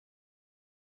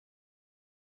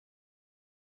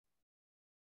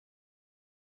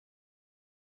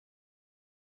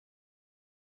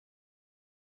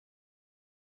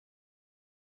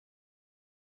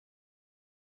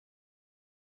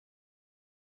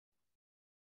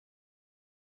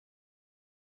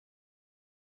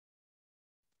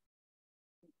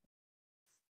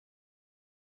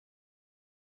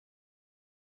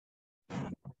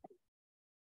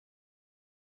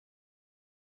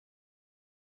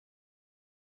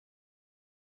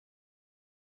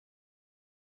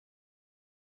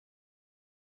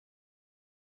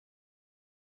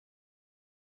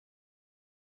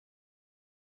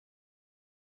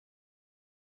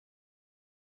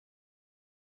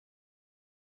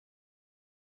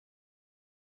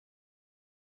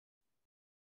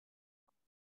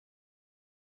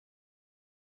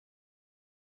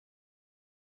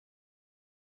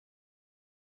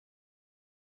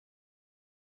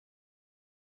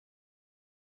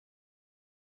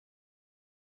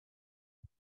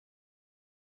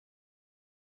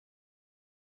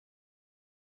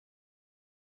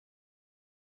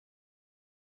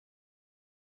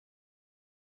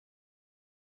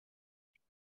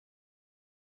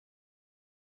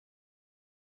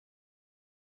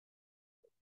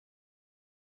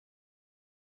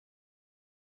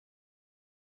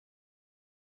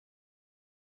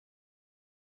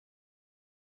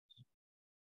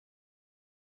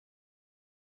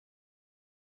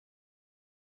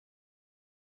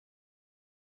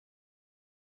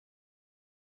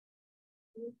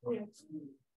Good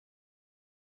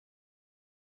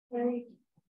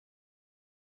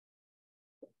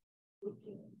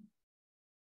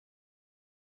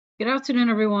afternoon,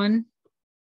 everyone.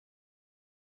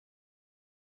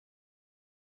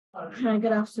 Hi,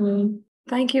 good afternoon.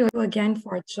 Thank you again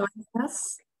for joining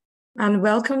us, and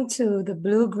welcome to the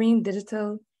Blue Green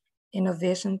Digital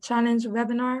Innovation Challenge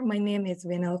webinar. My name is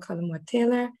Winel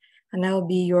Kalumwa-Taylor, and I'll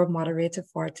be your moderator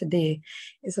for today.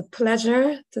 It's a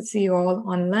pleasure to see you all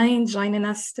online joining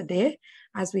us today,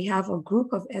 as we have a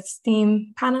group of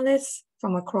esteemed panelists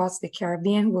from across the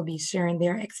Caribbean who will be sharing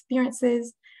their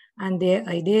experiences and their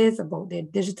ideas about their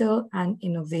digital and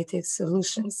innovative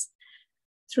solutions.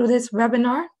 Through this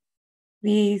webinar,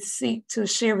 we seek to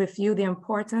share with you the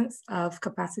importance of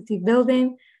capacity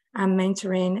building and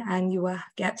mentoring, and you will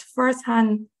get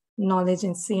firsthand knowledge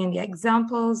in seeing the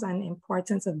examples and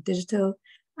importance of digital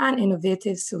and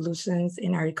innovative solutions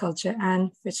in agriculture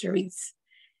and fisheries.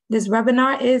 This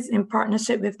webinar is in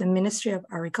partnership with the Ministry of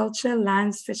Agriculture,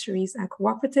 Lands, Fisheries, and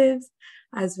Cooperatives,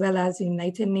 as well as the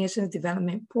United Nations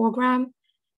Development Programme,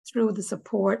 through the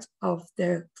support of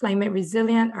the Climate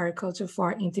Resilient Agriculture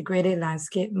for Integrated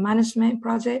Landscape Management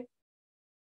Project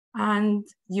and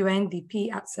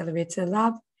UNDP Accelerator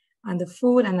Lab and the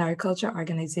Food and Agriculture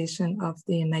Organization of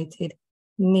the United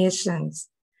Nations.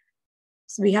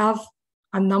 So we have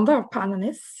a number of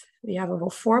panelists. We have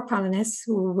about 4 panelists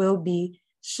who will be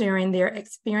sharing their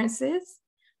experiences.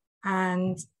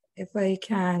 And if I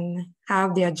can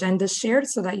have the agenda shared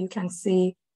so that you can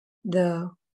see the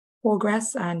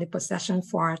progress and the procession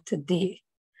for today.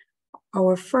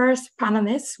 Our first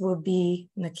panelist will be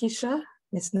Miss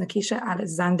Nakisha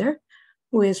Alexander,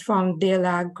 who is from De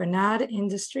La Grenade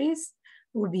Industries,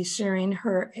 who will be sharing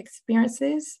her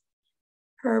experiences.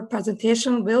 Her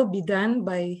presentation will be done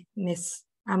by Miss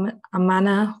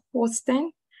Amana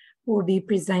Hosten, who will be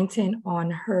presenting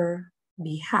on her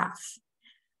behalf.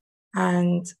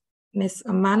 And Miss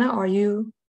Amana, are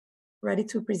you ready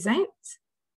to present?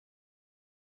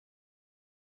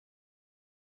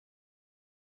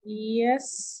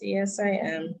 Yes, I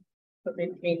am.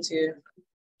 Permit me to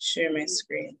share my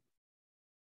screen.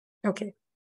 Okay.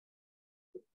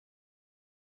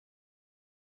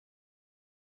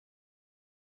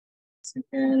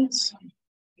 Second.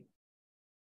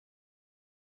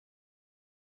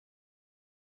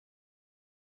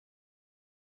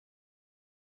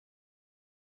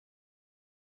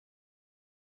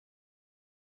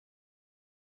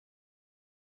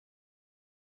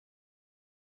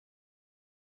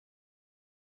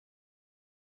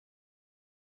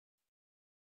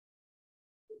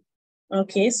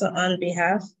 Okay, so on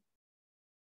behalf,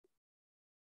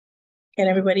 can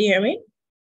everybody hear me?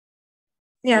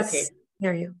 Yes, okay.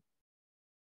 Hear you.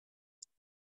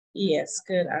 Yes,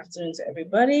 good afternoon to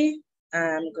everybody.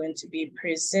 I'm going to be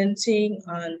presenting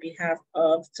on behalf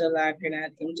of De La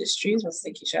Grenade Industries, Ms.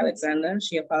 Nakisha Alexander.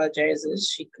 She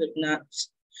apologizes,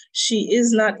 she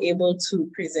is not able to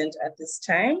present at this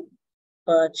time,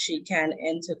 but she can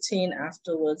entertain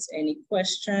afterwards any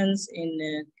questions in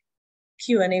the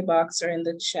Q&A box or in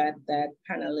the chat that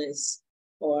panelists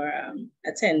or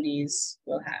attendees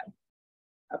will have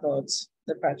about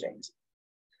the project.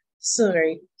 So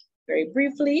very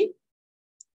briefly,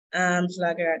 De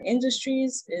La Grenade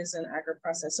Industries is an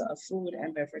agro-processor of food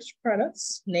and beverage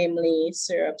products, namely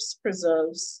syrups,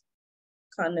 preserves,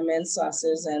 condiments,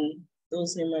 sauces, and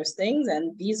those numerous things.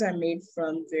 And these are made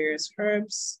from various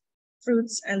herbs,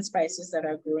 fruits, and spices that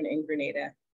are grown in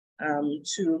Grenada.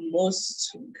 To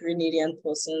most Grenadian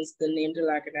persons, the name De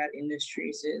La Grenade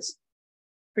Industries is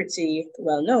pretty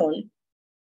well known.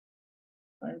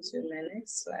 On to my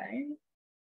next slide.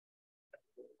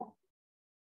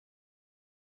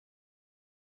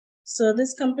 So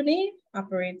this company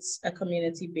operates a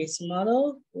community-based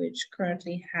model, which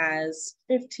currently has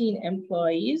 15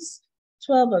 employees.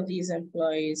 12 of these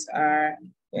employees are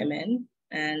women,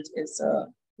 and it's a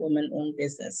woman-owned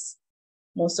business.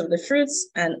 Most of the fruits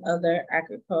and other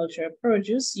agricultural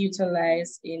produce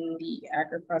utilized in the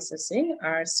agro-processing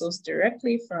are sourced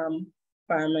directly from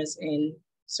farmers in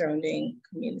surrounding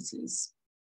communities.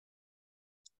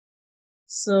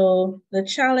 So the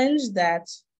challenge that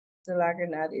De La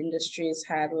Grenade Industries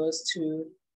had was to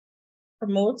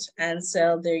promote and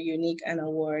sell their unique and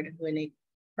award-winning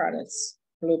products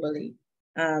globally.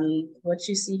 What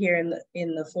you see here in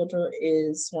the photo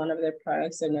is one of their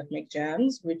products, the nutmeg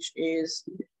jams, which is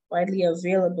widely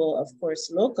available, of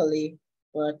course, locally,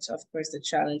 but of course the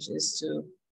challenge is to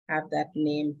have that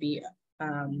name be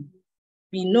well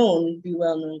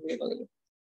known globally.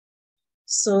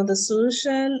 So the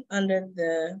solution under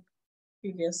the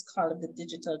previous call of the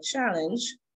digital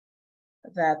challenge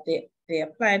that they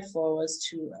applied for was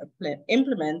to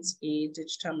implement a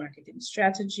digital marketing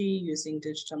strategy using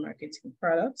digital marketing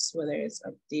products, whether it's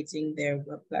updating their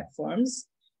web platforms,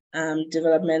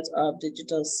 development of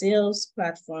digital sales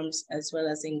platforms, as well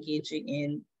as engaging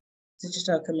in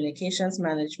digital communications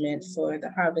management for the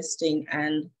harvesting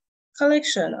and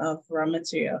collection of raw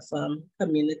material from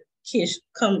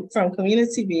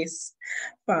community-based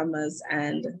farmers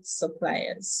and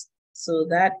suppliers. So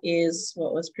that is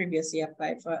what was previously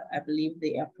applied for. I believe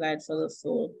they applied for the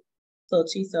full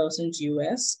 30,000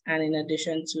 US. And in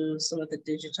addition to some of the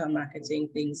digital marketing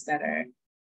things that are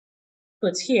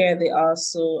put here, they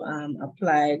also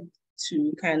applied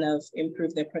to kind of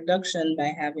improve their production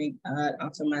by having an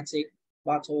automatic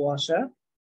bottle washer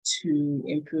to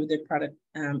improve the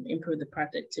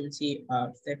productivity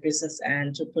of their business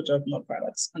and to put out more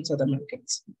products onto the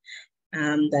market.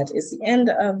 That is the end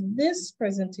of this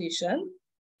presentation.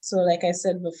 So like I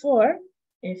said before,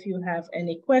 if you have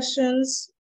any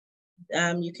questions,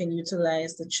 you can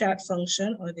utilize the chat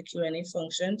function or the Q&A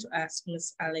function to ask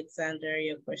Ms. Alexander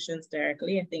your questions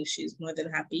directly. I think she's more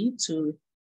than happy to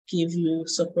give you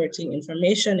supporting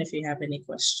information if you have any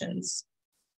questions.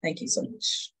 Thank you so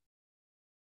much.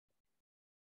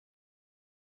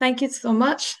 Thank you so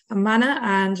much, Amana.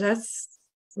 And just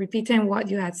repeating what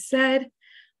you had said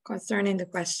concerning the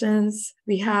questions,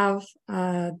 we have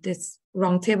this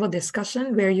roundtable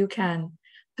discussion where you can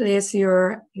place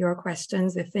your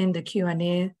questions within the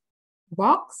Q&A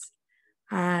box.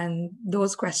 And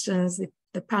those questions,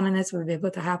 the panelists will be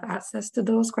able to have access to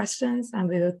those questions and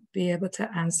we'll be able to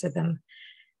answer them.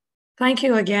 Thank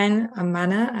you again,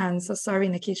 Amana. And so sorry,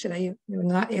 Nikisha, that you were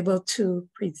not able to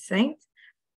present,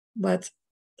 but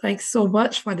thanks so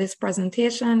much for this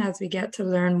presentation as we get to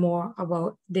learn more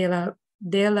about De La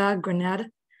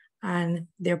Grenade and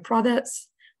their products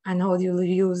and how you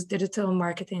use digital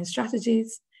marketing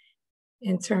strategies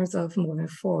in terms of moving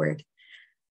forward.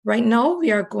 Right now,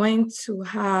 we are going to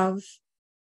have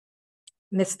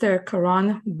Mr.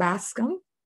 Karan Bascom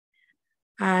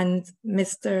and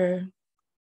Mr.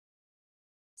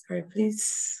 Sorry,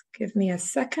 please give me a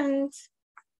second.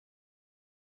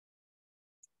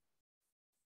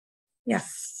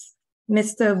 Yes,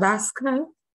 Mr.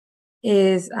 Bascom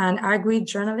is an agri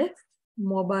journalist,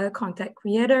 mobile content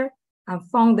creator, and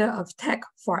founder of Tech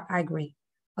for Agri,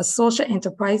 a social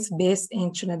enterprise based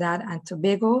in Trinidad and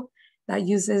Tobago that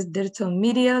uses digital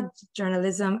media,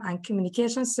 journalism, and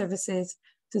communication services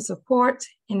to support,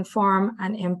 inform,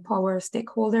 and empower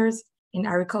stakeholders in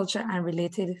agriculture and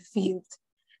related fields.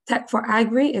 Tech for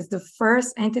Agri is the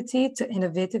first entity to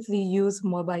innovatively use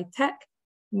mobile tech,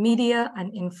 media,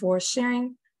 and info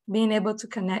sharing, being able to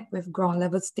connect with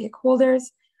ground-level stakeholders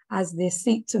as they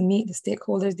seek to meet the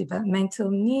stakeholders' developmental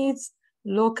needs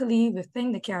locally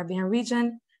within the Caribbean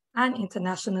region and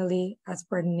internationally as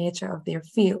per the nature of their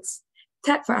fields.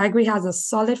 Tech for Agri has a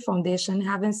solid foundation,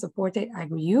 having supported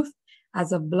agri-youth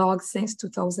as a blog since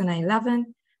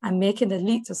 2011 and making the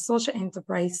leap to social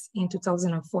enterprise in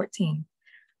 2014.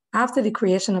 After the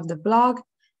creation of the blog,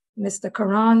 Mr.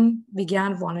 Karan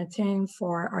began volunteering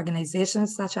for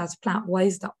organizations such as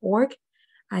plantwise.org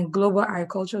and Global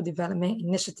Agricultural Development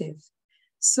Initiative.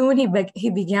 Soon he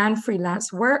began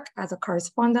freelance work as a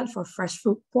correspondent for Fresh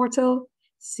Fruit Portal,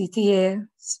 CTA,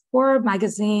 Spore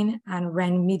Magazine, and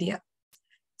Ren Media.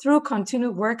 Through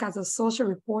continued work as a social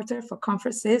reporter for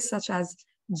conferences such as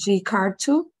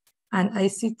GCARD2 and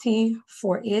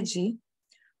ICT4AG,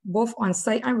 both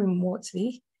on-site and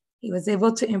remotely, he was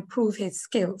able to improve his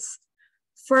skills.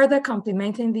 Further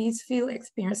complementing these field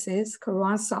experiences,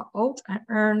 Karan sought out and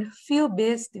earned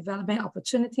field-based development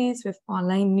opportunities with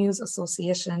Online News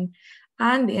Association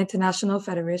and the International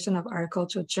Federation of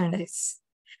Agricultural Journalists.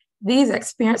 These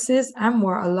experiences and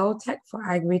more allow Tech for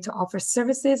Agri to offer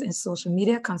services in social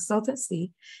media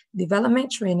consultancy,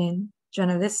 development training,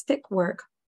 journalistic work,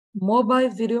 mobile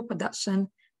video production,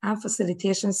 and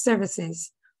facilitation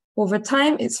services. Over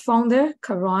time, its founder,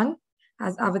 Karan,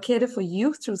 has advocated for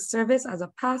youth through service as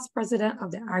a past president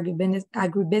of the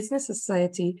Agribusiness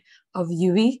Society of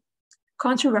UWI,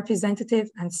 country representative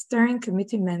and steering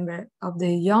committee member of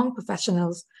the Young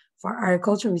Professionals for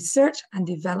Agricultural Research and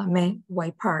Development,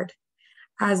 YPARD.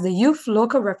 As the youth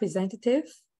local representative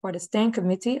for the steering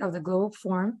committee of the Global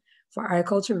Forum for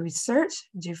Agricultural Research,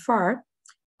 GFAR,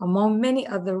 among many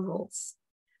other roles.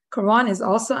 Karan is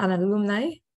also an alumni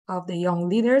of the Young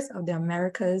Leaders of the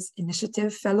Americas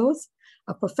Initiative Fellows,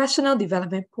 a professional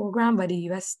development program by the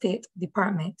U.S. State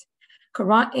Department.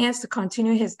 Karan aims to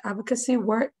continue his advocacy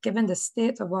work given the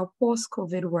state of our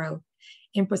post-COVID world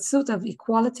in pursuit of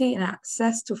equality and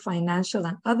access to financial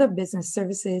and other business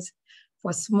services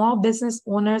for small business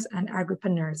owners and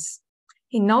agripreneurs.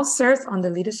 He now serves on the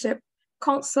Leadership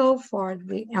Council for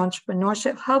the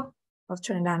Entrepreneurship Hub of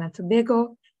Trinidad and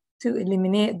Tobago to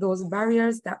eliminate those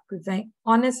barriers that prevent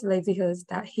honest livelihoods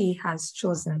that he has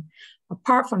chosen.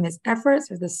 Apart from his efforts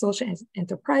with the social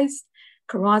enterprise,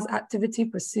 Karan's activity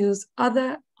pursues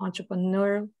other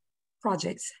entrepreneurial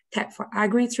projects, Tech for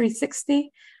Agri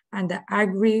 360 and the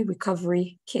Agri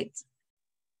Recovery Kit.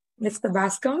 Mr.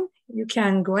 Bascom, you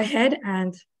can go ahead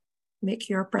and make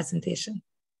your presentation.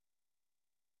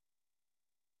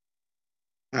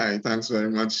 Hi, thanks very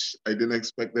much. I didn't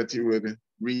expect that you would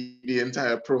read the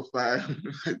entire profile.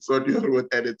 I thought you would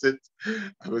edit it.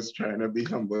 I was trying to be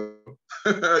humble.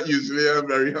 Usually I'm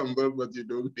very humble, but you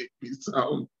don't make me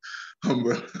sound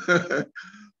humble.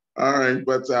 All right,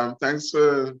 but thanks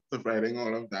for providing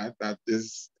all of that. That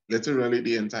is literally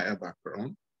the entire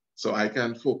background. So I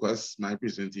can focus my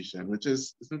presentation, which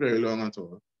isn't very long at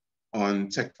all, on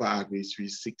Tech for Agri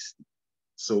 360.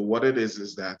 So what it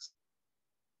is that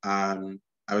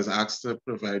I was asked to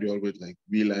provide you all with like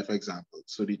real life examples.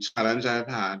 So the challenge I've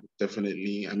had,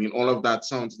 definitely, I mean, all of that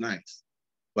sounds nice,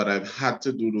 but I've had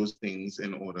to do those things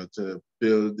in order to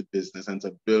build the business and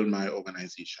to build my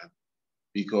organization,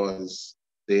 because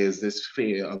there's this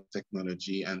fear of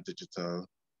technology and digital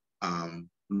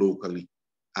locally.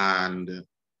 And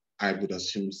I would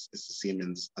assume it's the same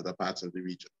in other parts of the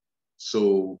region.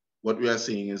 So what we are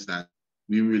saying is that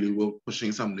we really were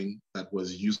pushing something that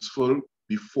was useful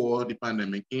before the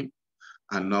pandemic came.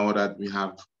 And now that we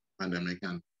have pandemic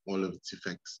and all of its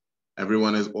effects,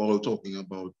 everyone is all talking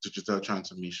about digital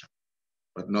transformation.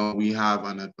 But now we have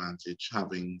an advantage,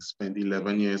 having spent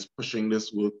 11 years pushing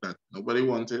this work that nobody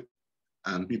wanted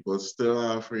and people still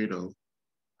are afraid of,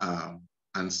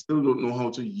 and still don't know how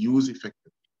to use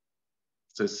effectively,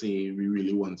 to say we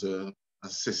really want to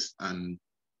assist and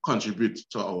contribute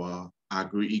to our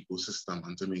agri ecosystem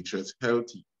and to make sure it's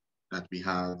healthy, that we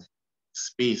have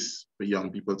space for young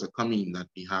people to come in, that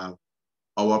we have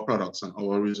our products and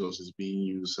our resources being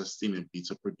used sustainably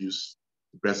to produce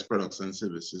the best products and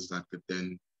services that could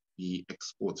then be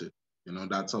exported. You know,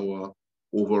 that's our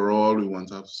overall, we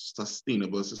want a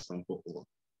sustainable system for all.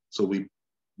 So we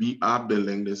are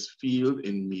building this field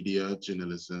in media,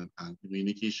 journalism, and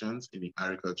communications in the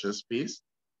agriculture space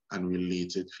and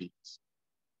related fields.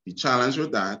 The challenge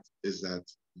with that is that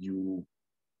you,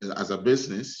 as a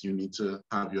business, you need to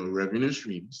have your revenue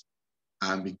streams.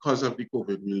 And because of the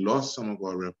COVID, we lost some of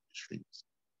our revenue streams.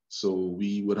 So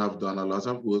we would have done a lot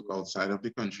of work outside of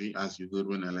the country, as you heard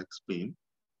when I explained,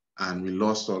 and we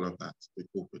lost all of that with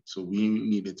COVID. So we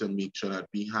needed to make sure that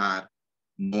we had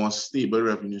more stable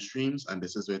revenue streams, and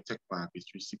this is where Tech for Agri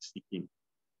 360 came.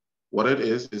 What it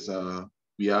is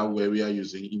we are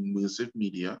using immersive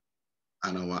media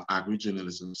and our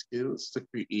agri-journalism skills to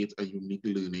create a unique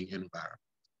learning environment.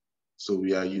 So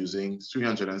we are using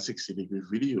 360-degree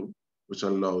video, which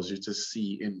allows you to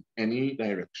see in any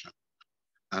direction.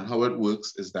 And how it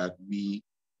works is that we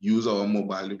use our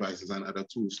mobile devices and other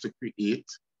tools to create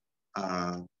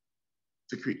the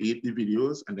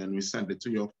videos, and then we send it to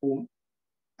your phone.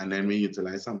 And then we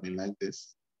utilize something like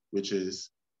this, which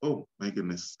is, oh my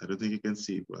goodness, I don't think you can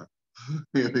see it well.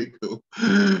 Here we go.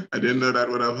 I didn't know that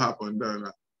would have happened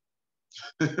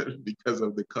because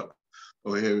of the color.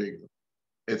 Oh, here we go.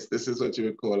 This is what you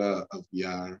would call a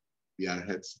VR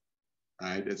headset,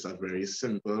 right? It's a very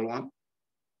simple one.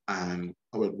 And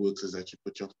how it works is that you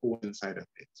put your phone inside of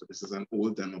it. So this is an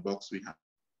old demo box we have.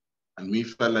 And we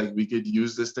felt like we could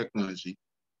use this technology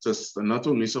to not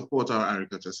only support our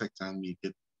agriculture sector and make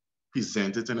it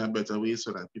present it in a better way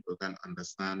so that people can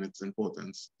understand its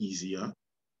importance easier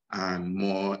and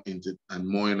more in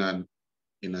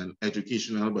an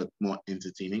educational but more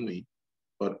entertaining way.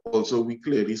 But also we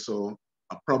clearly saw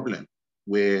a problem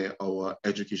where our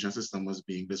education system was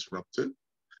being disrupted,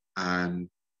 and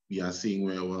we are seeing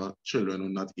where our children were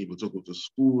not able to go to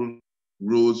school,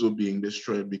 roads were being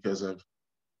destroyed because of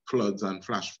floods and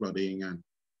flash flooding and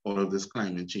all of this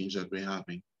climate change that we're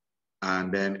having.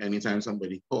 And then anytime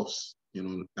somebody coughs, you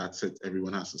know, that's it,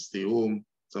 everyone has to stay home,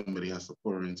 somebody has to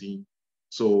quarantine.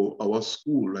 So our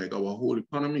school, like our whole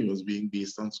economy was being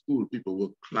based on school. People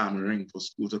were clamoring for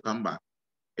school to come back.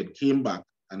 It came back,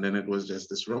 and then it was just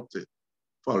disrupted.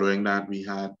 Following that, we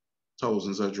had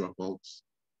thousands of dropouts.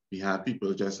 We had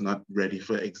people just not ready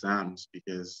for exams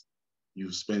because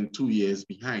you've spent 2 years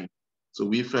behind. So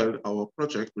we felt our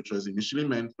project, which was initially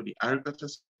meant for the agriculture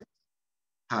sector,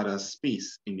 had a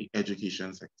space in the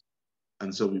education sector.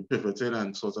 And so we pivoted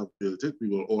and sort of built it. We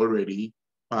were already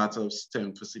part of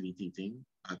STEM facilitating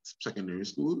at secondary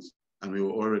schools, and we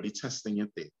were already testing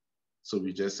it there. So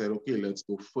we just said, okay, let's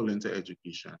go full into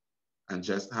education. and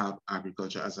just have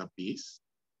agriculture as a base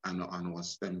and our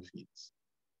STEM fields.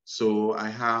 So I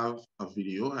have a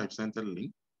video, I've sent a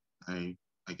link.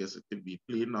 I guess it could be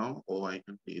played now, or I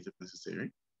can play it if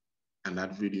necessary. And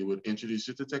that video would introduce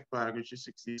you to Tech for Agri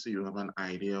 360, so you have an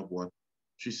idea of what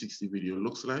 360 video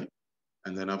looks like.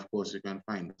 And then of course you can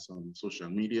find us on social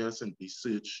media, simply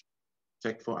search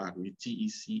Tech for Agri,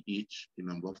 TECH, the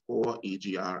number 4,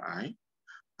 AGRI.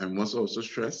 I must also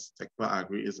stress Tech for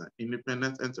Agri is an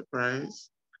independent enterprise,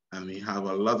 and we have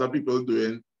a lot of people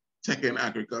doing tech in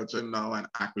agriculture now and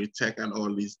agri-tech and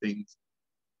all these things.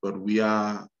 But we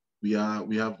are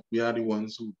the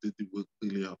ones who did the work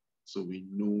earlier, so we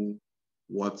know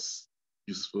what's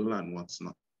useful and what's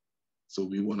not. So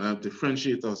we want to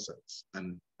differentiate ourselves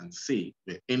and say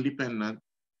we're independent,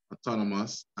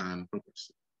 autonomous, and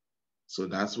progressive. So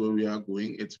that's where we are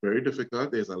going. It's very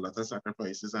difficult. There's a lot of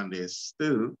sacrifices and there's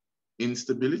still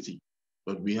instability.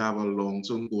 But we have a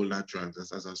long-term goal that drives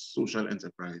us as a social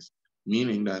enterprise,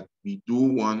 meaning that we do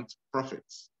want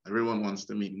profits. Everyone wants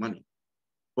to make money.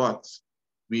 But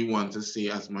we want to say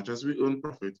as much as we earn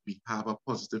profit, we have a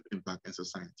positive impact in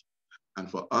society. And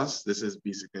for us, this is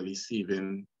basically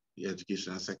saving the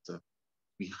educational sector.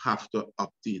 We have to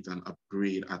update and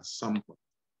upgrade at some point.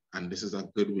 And this is a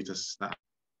good way to start.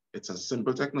 It's a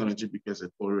simple technology because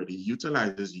it already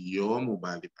utilizes your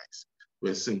mobile device.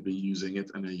 We're simply using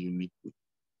it in a unique way.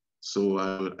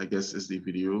 So I guess, is the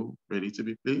video ready to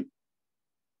be played?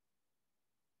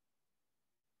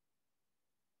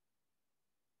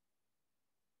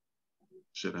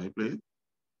 Should I play it?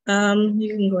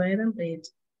 You can go ahead and play it.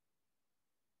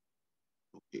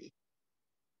 Okay.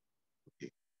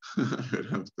 Okay. I would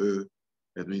have to,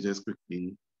 let me just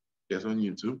quickly get on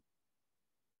YouTube.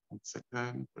 1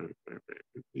 second, very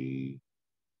quickly.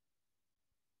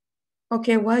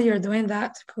 Okay, while you're doing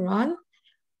that, Karan,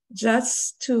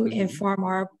 just to inform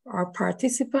our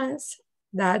participants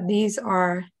that these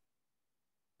are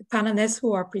the panelists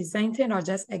who are presenting are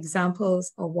just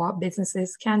examples of what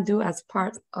businesses can do as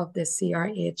part of the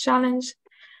CRA challenge.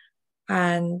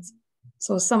 And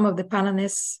so some of the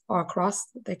panelists are across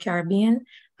the Caribbean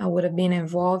and would have been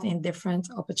involved in different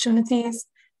opportunities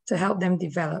to help them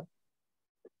develop.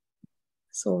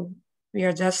 So we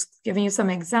are just giving you some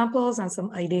examples and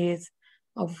some ideas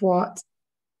of what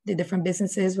the different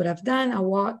businesses would have done and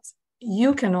what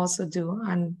you can also do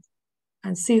and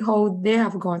see how they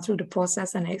have gone through the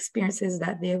process and the experiences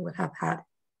that they would have had.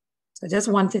 So I just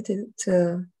wanted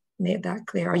to make that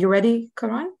clear. Are you ready,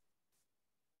 Karan?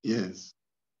 Yes.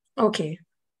 Okay,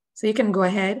 so you can go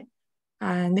ahead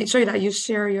and make sure that you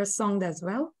share your song as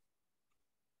well.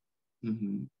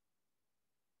 Mm-hmm.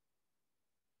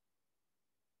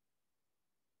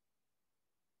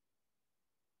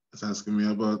 It's asking me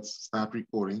about start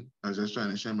recording. I was just trying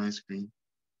to share my screen.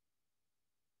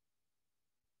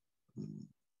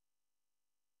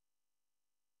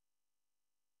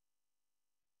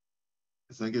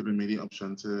 It's not giving me the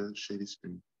option to share the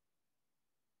screen.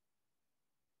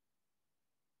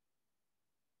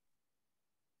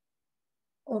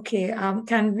 Okay,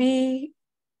 can we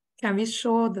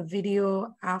show the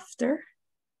video after?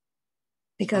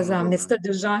 Because Mr.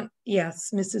 Dujon,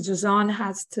 yes, Mr. Dujon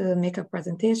has to make a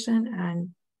presentation and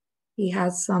he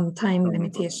has some time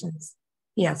limitations.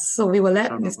 Yes, so we will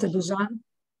let Mr. Dujon.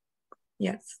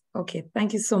 Yes, okay,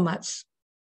 thank you so much.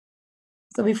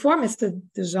 So before Mr.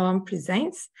 Dujon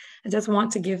presents, I just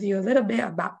want to give you a little bit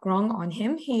of background on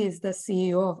him. He is the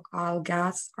CEO of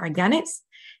Algas Organics,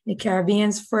 the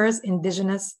Caribbean's first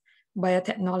indigenous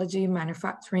biotechnology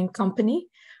manufacturing company.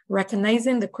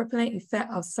 Recognizing the crippling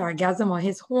effect of sargassum on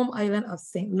his home island of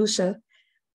St. Lucia,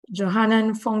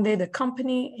 Johanan founded the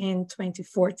company in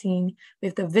 2014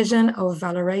 with the vision of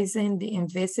valorizing the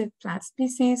invasive plant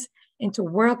species into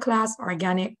world-class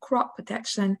organic crop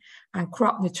protection and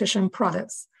crop nutrition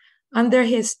products. Under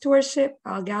his stewardship,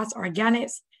 Algas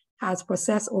Organics has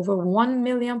processed over 1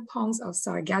 million pounds of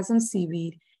sargassum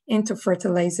seaweed into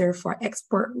fertilizer for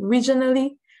export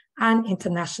regionally and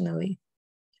internationally.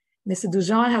 Mr.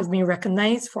 Dujon has been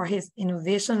recognized for his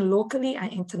innovation locally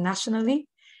and internationally.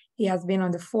 He has been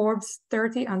on the Forbes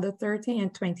 30 Under 30 in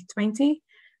 2020.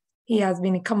 He has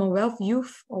been a Commonwealth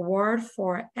Youth Award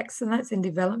for Excellence in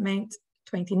Development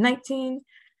 2019,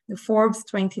 the Forbes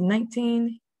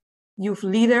 2019 Youth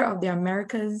Leader of the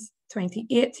Americas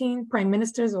 2018, Prime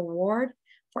Minister's Award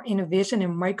for Innovation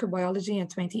in Microbiology in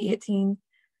 2018,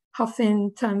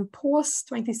 Huffington Post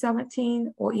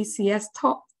 2017, OECS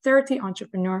Top 30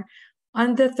 Entrepreneur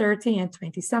Under 30 in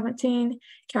 2017,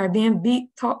 Caribbean Beat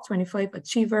Top 25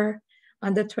 Achiever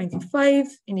Under 25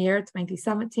 in the year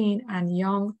 2017, and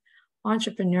Young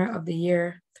Entrepreneur of the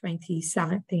Year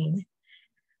 2017.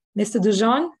 Mr.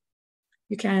 Dujon,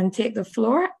 you can take the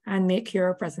floor and make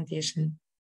your presentation.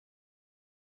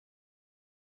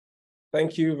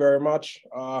 Thank you very much.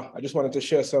 I just wanted to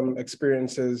share some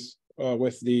experiences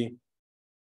with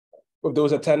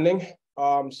those attending.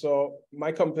 So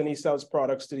my company sells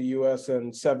products to the US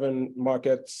and 7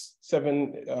 markets,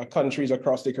 7 countries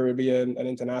across the Caribbean and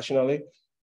internationally.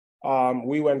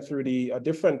 We went through a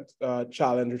different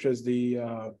challenge, which is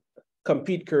the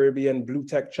Compete Caribbean Blue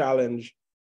Tech Challenge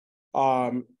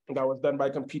that was done by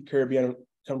Compete Caribbean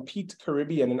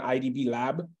and IDB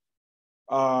Lab.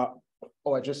 Oh,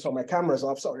 I just saw my camera's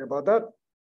off. Sorry about that.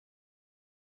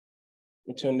 Let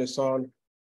me turn this on.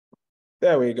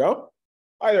 There we go.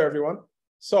 Hi there, everyone.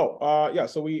 So yeah,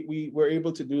 so we were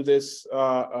able to do this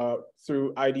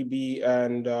through IDB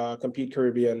and Compete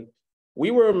Caribbean.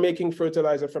 We were making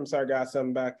fertilizer from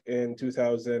sargassum back in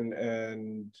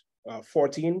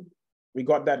 2014. We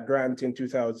got that grant in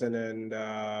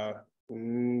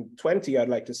 2020, I'd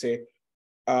like to say,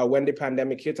 when the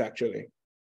pandemic hit, actually.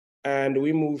 And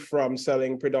we moved from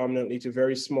selling predominantly to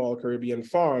very small Caribbean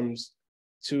farms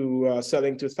to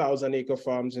selling to 1,000-acre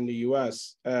farms in the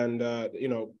US and you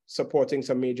know, supporting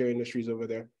some major industries over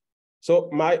there. So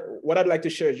what I'd like to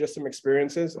share is just some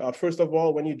experiences. First of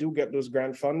all, when you do get those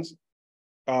grant funds,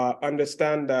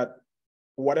 understand that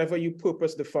whatever you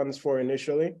purpose the funds for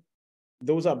initially,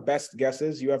 those are best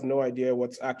guesses. You have no idea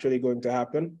what's actually going to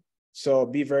happen. So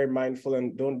be very mindful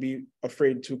and don't be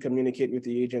afraid to communicate with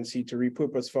the agency to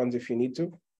repurpose funds if you need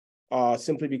to,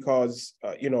 simply because,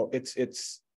 you know,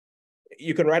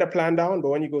 you can write a plan down, but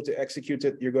when you go to execute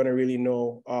it, you're going to really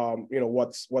know, you know,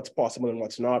 what's possible and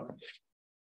what's not.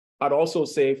 I'd also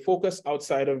say focus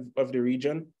outside of the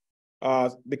region.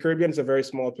 The Caribbean is a very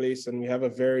small place, and we have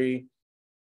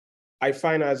I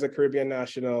find as a Caribbean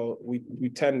national, we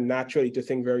tend naturally to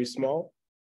think very small.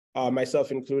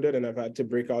 Myself included, and I've had to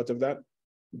break out of that.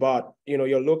 But you know,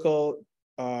 your local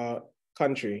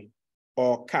country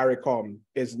or CARICOM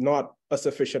is not a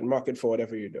sufficient market for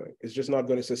whatever you're doing. It's just not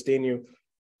going to sustain you.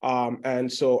 And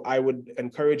so I would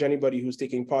encourage anybody who's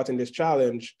taking part in this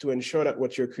challenge to ensure that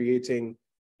what you're creating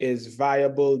is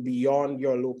viable beyond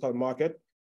your local market.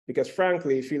 Because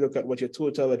frankly, if you look at what your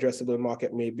total addressable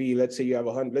market may be, let's say you have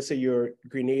let's say you're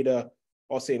Grenada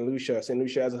or St. Lucia. St.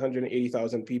 Lucia has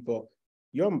 180,000 people.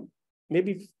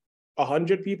 Maybe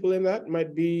 100 people in that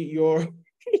might be your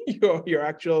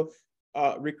actual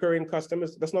recurring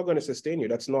customers. That's not going to sustain you.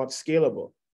 That's not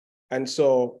scalable. And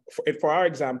so for our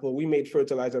example, we made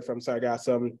fertilizer from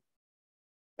sargassum,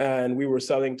 and we were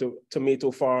selling to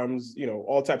tomato farms, you know,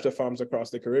 all types of farms across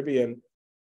the Caribbean.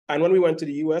 And when we went to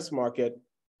the US market,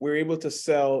 we were able to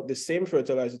sell the same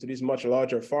fertilizer to these much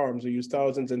larger farms who use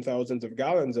thousands and thousands of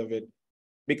gallons of it,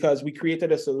 because we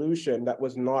created a solution that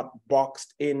was not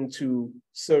boxed into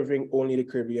serving only the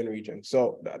Caribbean region.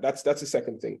 So that's the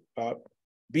second thing.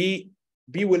 Be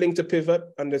willing to pivot,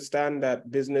 understand that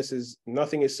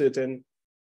nothing is certain,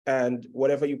 and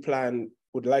whatever you plan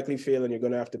would likely fail and you're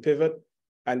going to have to pivot.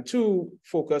 And 2,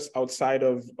 focus outside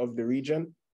of the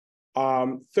region.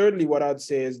 Thirdly, what I'd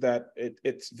say is that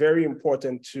it's very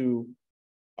important to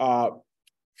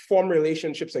form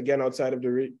relationships again outside of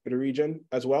the region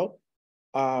as well.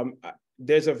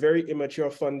 There's a very immature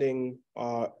funding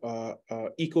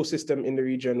ecosystem in the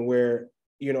region where,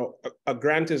 you know, a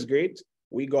grant is great.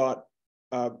 We got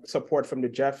support from the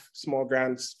Jeff Small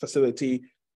Grants Facility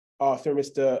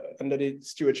under the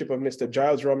stewardship of Mr.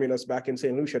 Giles Romulus back in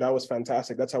St. Lucia. That was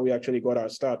fantastic. That's how we actually got our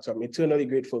start. So I'm eternally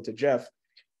grateful to Jeff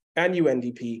and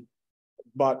UNDP.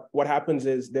 But what happens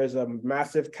is there's a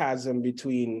massive chasm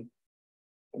between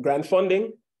grant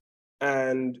funding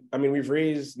and, I mean, we've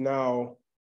raised now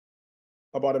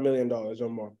about $1 million or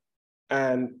more.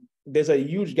 And there's a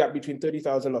huge gap between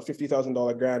 $30,000 or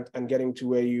 $50,000 grant and getting to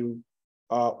where you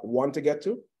want to get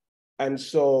to. And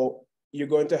so you're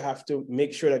going to have to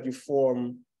make sure that you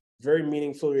form very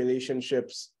meaningful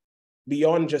relationships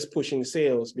beyond just pushing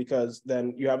sales, because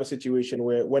then you have a situation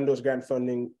where when that grant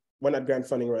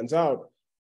funding runs out,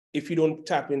 if you don't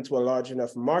tap into a large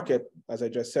enough market, as I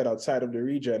just said, outside of the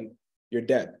region, you're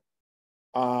dead.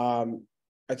 I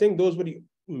think those were the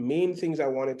main things I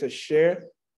wanted to share.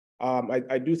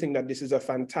 I do think that this is a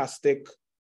fantastic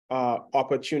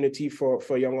opportunity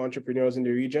for young entrepreneurs in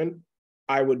the region.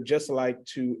 I would just like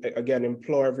to, again,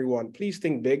 implore everyone, please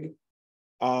think big.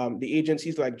 The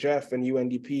agencies like Jeff and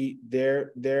UNDP,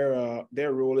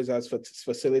 their role is as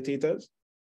facilitators,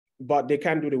 but they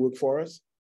can do the work for us.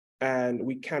 And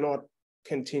we cannot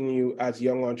continue as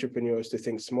young entrepreneurs to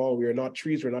think small. We are not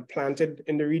trees, we're not planted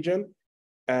in the region.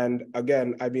 And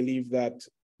again, I believe that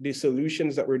the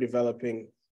solutions that we're developing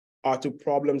are to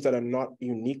problems that are not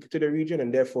unique to the region,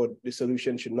 and therefore the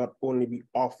solution should not only be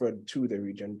offered to the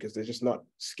region because there's just not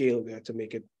scale there to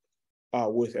make it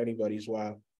worth anybody's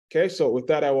while. Okay, so with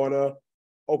that, I want to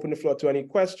open the floor to any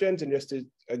questions, and just to,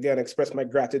 again, express my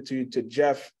gratitude to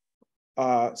Jeff,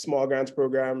 Small Grants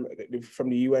Program from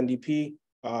the UNDP.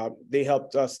 They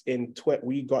helped us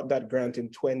we got that grant in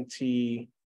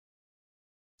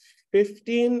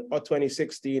 2015 or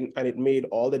 2016, and it made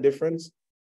all the difference.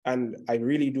 And I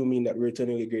really do mean that we're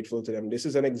eternally grateful to them. This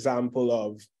is an example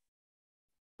of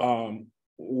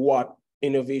what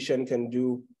innovation can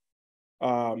do,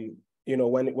 you know,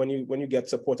 when you get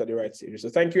support at the right stage. So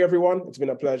thank you, everyone. It's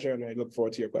been a pleasure, and I look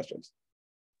forward to your questions.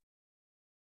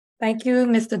 Thank you,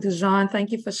 Mr. Dujon. Thank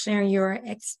you for sharing your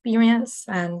experience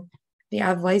and the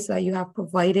advice that you have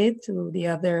provided to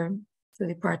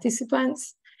the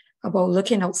participants about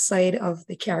looking outside of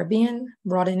the Caribbean,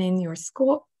 broadening your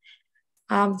scope.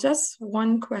 Just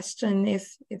one question,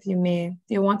 if you may.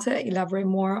 Do you want to elaborate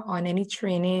more on any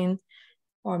training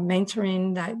or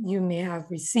mentoring that you may have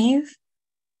received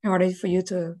in order for you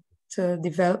to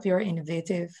develop your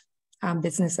innovative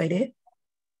business idea?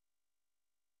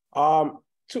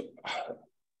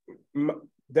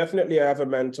 Definitely, I have a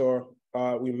mentor.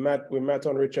 We met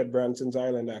on Richard Branson's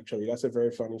island, actually. That's a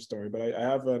very funny story, but I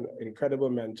have an incredible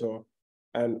mentor.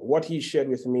 And what he shared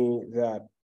with me that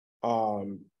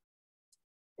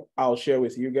I'll share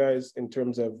with you guys in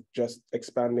terms of just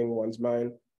expanding one's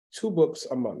mind: 2 books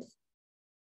a month.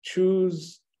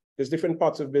 There's different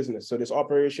parts of business. So there's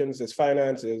operations, there's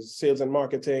finance, there's sales and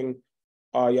marketing,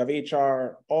 you have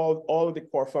HR, all of the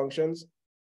core functions.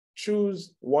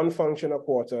 Choose 1 function a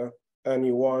quarter, and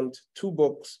you want 2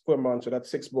 books per month, so that's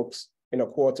 6 books in a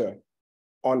quarter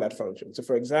on that function. So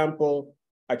for example,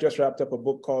 I just wrapped up a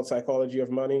book called Psychology of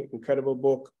Money, incredible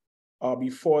book.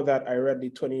 Before that, I read the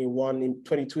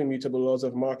 22 Immutable Laws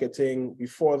of Marketing.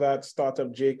 Before that,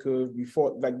 Startup J-Curve.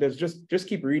 Before, like, there's just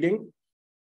keep reading.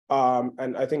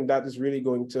 And I think that is really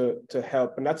going to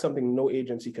help. And that's something no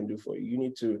agency can do for you. You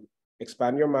need to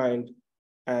expand your mind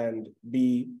and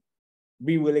be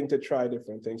willing to try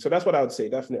different things. So that's what I would say,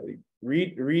 definitely.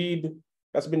 Read.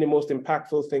 That's been the most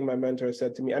impactful thing my mentor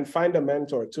said to me. And find a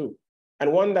mentor too.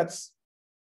 And one that's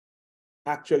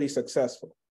actually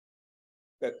successful.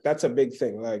 That's a big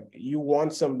thing. Like, you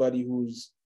want somebody who's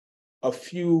a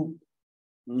few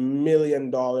 $1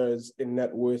 million in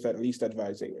net worth at least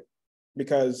advising you.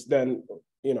 Because then,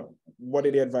 you know, what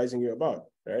are they advising you about,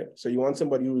 right? So you want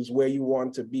somebody who's where you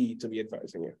want to be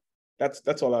advising you.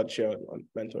 That's all I'd share on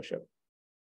mentorship.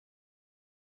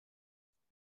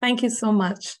 Thank you so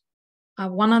much.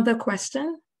 One other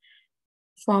question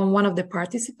from one of the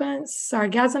participants.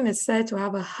 Sargassum is said to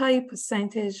have a high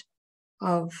percentage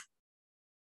of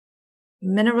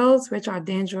minerals which are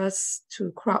dangerous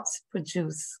to crops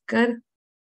produce. Good.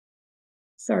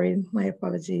 Sorry, my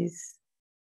apologies.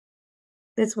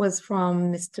 This was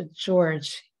from Mr.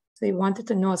 George. So he wanted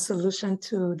to know a solution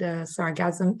to the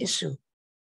sargassum issue.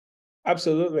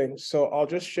 Absolutely. So I'll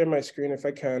just share my screen if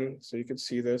I can, so you can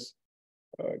see this.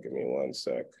 Give me 1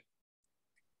 sec.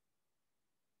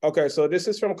 Okay, so this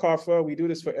is from CARFA. We do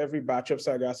this for every batch of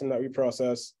sargassum that we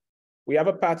process. We have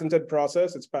a patented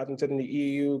process. It's patented in the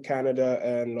EU, Canada,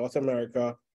 and North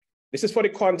America. This is for the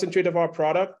concentrate of our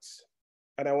product.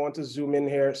 And I want to zoom in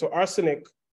here. So arsenic,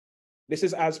 this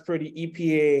is as per the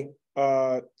EPA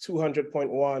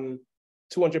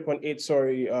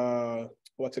 200.8,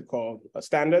 what's it called?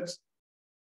 Standards.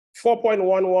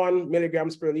 4.11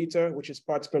 milligrams per liter, which is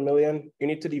parts per million. You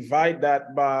need to divide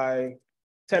that by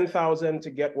 10,000 to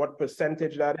get what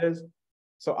percentage that is.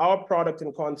 So our product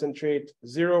in concentrate,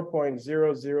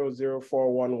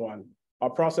 0.000411. Our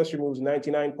process removes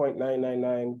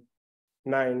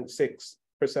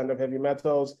 99.99996% of heavy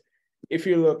metals. If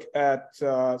you look at,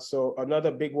 so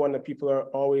another big one that people are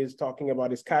always talking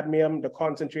about is cadmium. The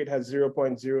concentrate has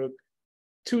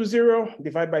 0.020,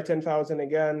 divide by 10,000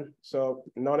 again. So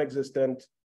non-existent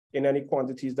in any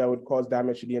quantities that would cause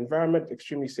damage to the environment,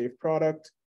 extremely safe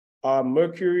product.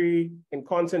 Mercury in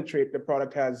concentrate, the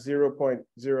product has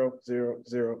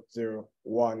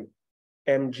 0.00001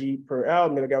 mg per L,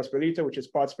 milligrams per liter, which is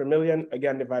parts per million,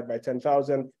 again, divide by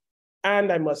 10,000.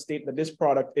 And I must state that this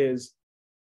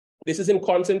is in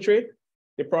concentrate.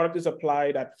 The product is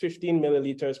applied at 15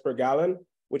 milliliters per gallon,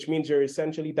 which means you're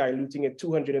essentially diluting it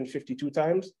 252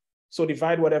 times. So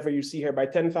divide whatever you see here by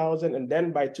 10,000 and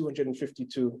then by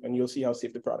 252, and you'll see how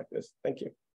safe the product is. Thank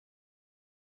you.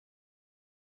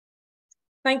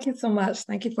 Thank you so much.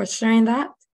 Thank you for sharing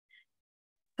that.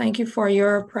 Thank you for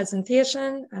your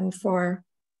presentation and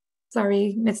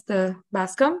sorry, Mr.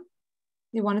 Bascom,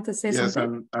 you wanted to say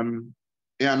something? Yes,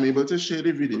 Yeah, I'm able to share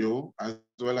the video as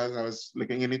well as I was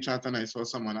looking in the chat and I saw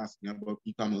someone asking about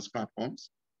e-commerce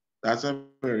platforms. That's a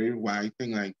very wide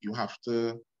thing. Like you have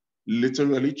to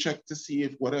literally check to see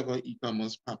if whatever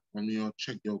e-commerce platform you're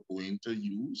going to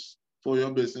use for your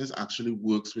business actually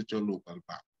works with your local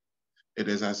bank. It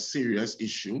is a serious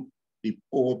issue. The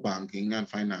poor banking and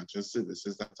financial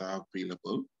services that are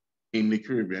available in the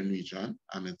Caribbean region,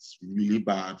 and it's really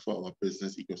bad for our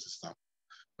business ecosystem.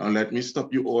 Now, let me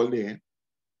stop you all there.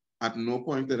 At no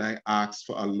point did I ask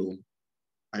for a loan.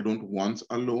 I don't want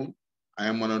a loan. I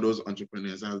am one of those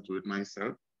entrepreneurs, I'll do it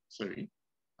myself. Sorry,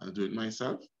 I'll do it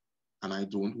myself. And I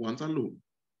don't want a loan.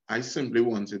 I simply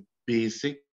wanted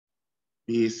basic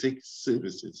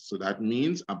services. So that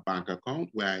means a bank account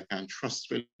where I can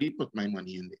trustfully put my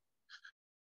money in there.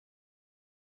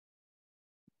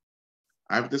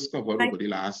 I've discovered over the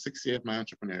last 6 years of my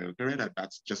entrepreneurial career that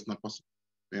that's just not possible.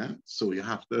 Yeah. So you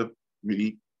have to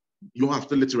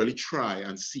literally try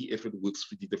and see if it works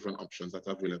for the different options that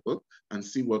are available and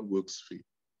see what works for you.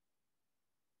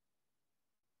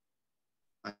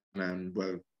 And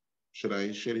well, should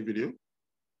I share the video?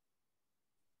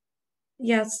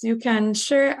 Yes, you can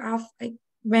share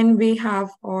when we have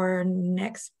our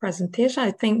next presentation.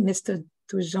 I think Mr.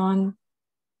 Dujon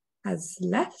has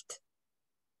left.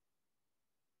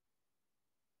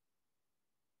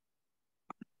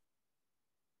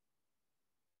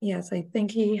 Yes, I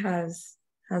think he has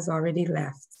already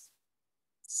left.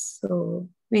 So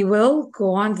we will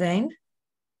go on then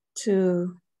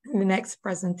to the next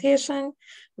presentation,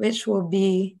 which will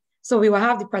be, so we will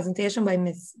have the presentation by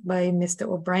Mr.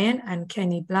 O'Brien and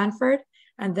Kenny Blanford,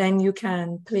 and then you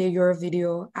can play your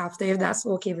video after, if that's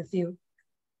okay with you,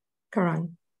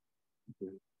 Karan.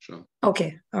 Okay, sure.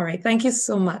 Okay, all right, thank you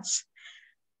so much.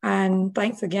 And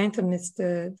thanks again to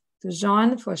Mr.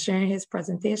 Dujon for sharing his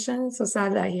presentation. So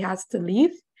sad that he has to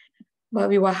leave, but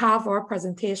we will have our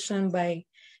presentation by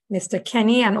Mr.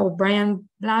 Kenny and O'Brien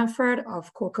Blanford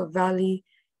of Cocoa Valley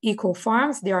Eco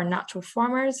Farms. They are natural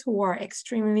farmers who are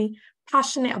extremely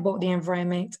passionate about the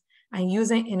environment and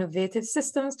using innovative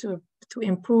systems to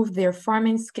improve their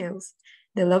farming skills.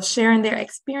 They love sharing their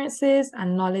experiences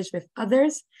and knowledge with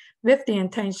others with the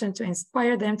intention to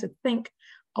inspire them to think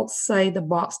outside the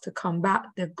box to combat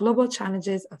the global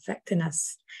challenges affecting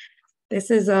us.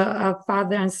 This is a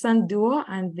father and son duo,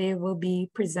 and they will be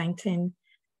presenting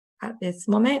at this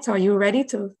moment. Are you ready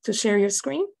to share your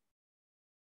screen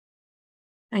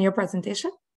and your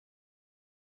presentation?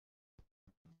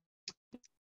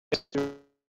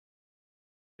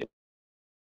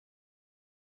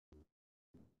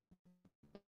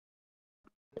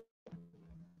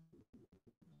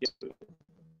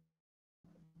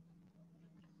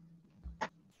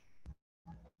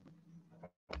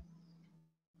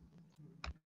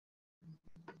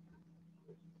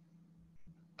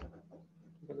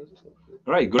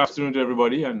 All right, good afternoon to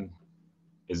everybody, and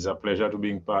it's a pleasure to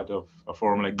being part of a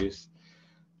forum like this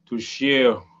to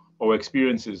share our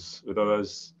experiences with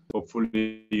others,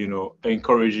 hopefully,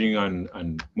 encouraging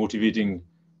and motivating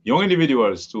young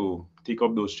individuals to take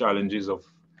up those challenges of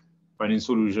finding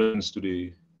solutions to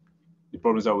the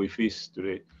problems that we face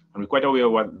today. And we're quite aware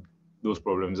of what those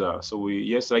problems are. So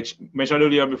yes, like mentioned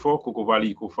earlier before, Cocoa Valley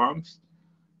Eco Farms,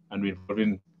 and we're involved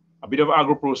in a bit of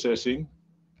agro-processing,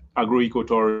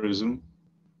 agro-ecotourism,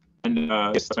 and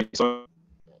yes, my son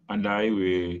and I,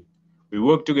 we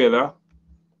work together.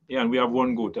 Yeah, and we have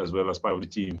one goat as well as part of the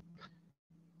team.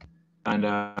 And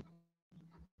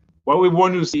what we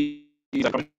want to see is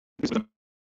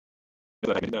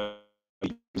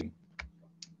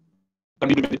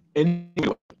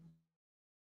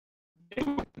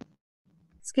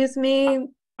Excuse me.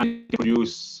 And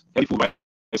produce healthy food by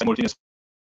simultaneously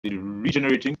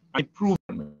regenerating and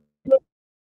improving.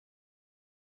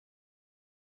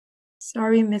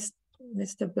 Sorry,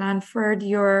 Mr. Blanford,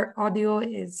 your audio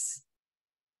is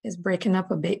breaking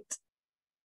up a bit.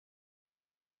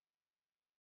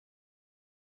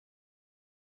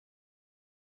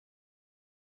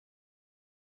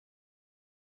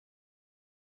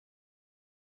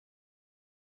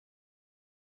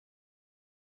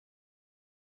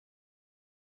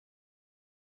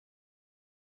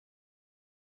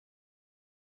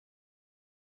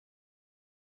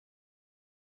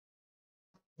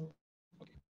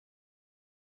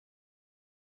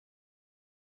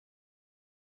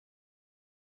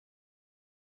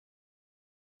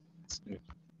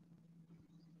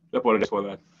 I apologize for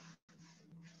that.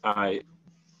 Let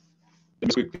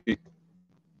me quickly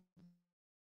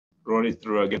run it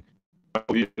through again.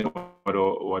 What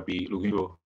we looking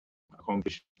to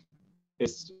accomplish.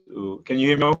 Yes, can you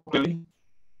hear me now clearly?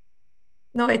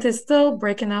 No, it is still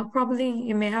breaking up. Probably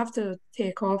you may have to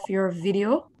take off your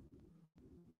video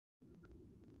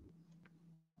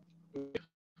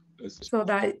so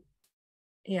that,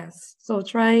 yes. So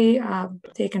try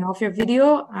taking off your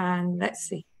video and let's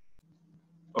see.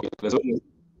 Okay,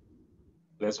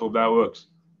 let's hope that works.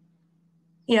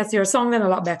 Yes, you're sounding a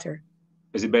lot better.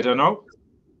 Is it better now?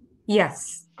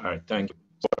 Yes. All right, thank you.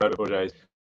 I apologize.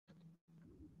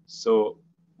 So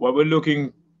what we're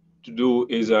looking to do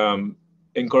is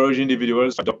encourage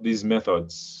individuals to adopt these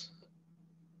methods.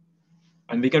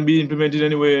 And they can be implemented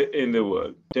anywhere in the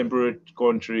world, temperate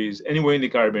countries, anywhere in the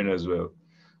Caribbean as well,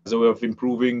 as a way of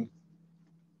improving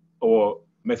our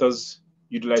methods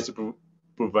utilized to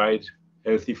provide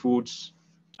healthy foods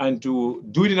and to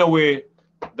do it in a way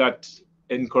that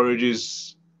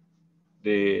encourages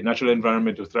the natural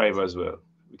environment to thrive as well.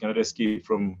 We cannot escape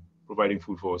from providing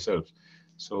food for ourselves.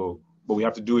 So, but we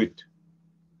have to do it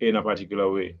in a particular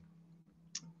way.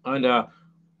 And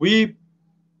we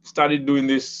started doing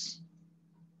this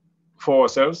for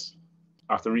ourselves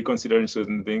after reconsidering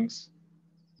certain things.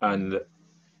 But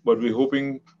we're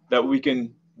hoping that we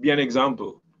can be an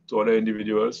example to other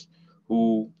individuals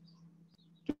who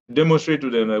demonstrate to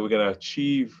them that we can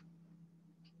achieve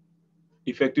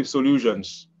effective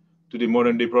solutions to the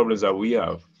modern day problems that we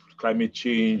have, climate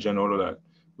change and all of that.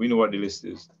 We know what the list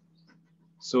is.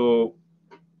 So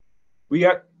we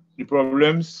got the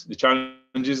problems, the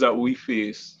challenges that we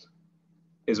face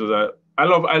is that I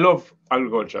love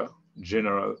agriculture in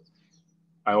general.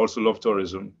 I also love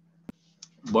tourism,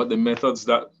 but the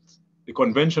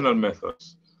conventional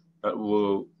methods that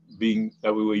we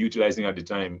were utilizing at the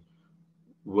time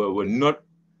were not,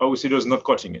 I would say, it was not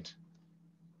cutting it.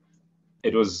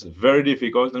 It was very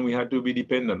difficult, and we had to be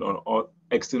dependent on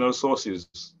external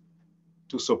sources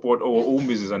to support our own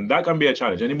business, and that can be a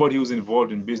challenge. Anybody who's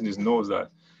involved in business knows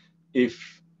that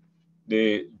if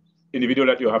the individual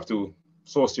that you have to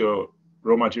source your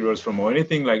raw materials from or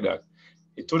anything like that,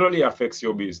 it totally affects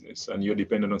your business and you're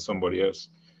dependent on somebody else.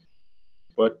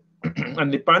 But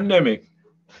and the pandemic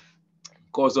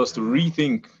caused us to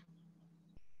rethink,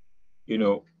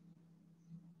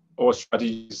 our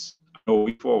strategies and our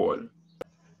way forward.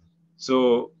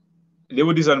 So there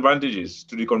were disadvantages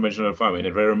to the conventional farming,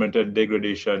 environmental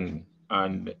degradation,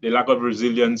 and the lack of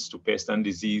resilience to pest and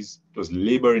disease. It was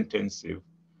labor intensive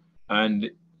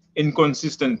and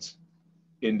inconsistent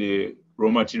in the raw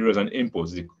materials and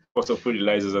inputs. The cost of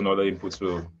fertilizers and other inputs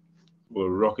were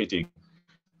rocketing.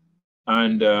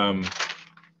 And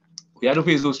we had to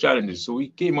face those challenges. So we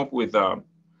came up with, I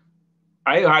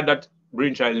had that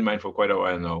brainchild in mind for quite a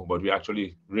while now, but we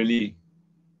actually really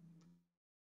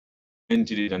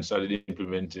entered it and started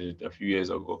implementing it a few years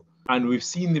ago. And we've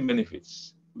seen the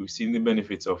benefits. We've seen the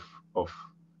benefits of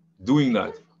doing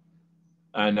that.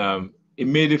 And it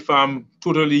made the farm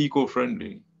totally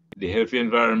eco-friendly. The healthy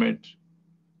environment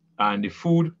and the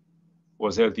food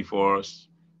was healthy for us.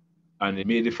 And it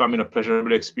made the farming a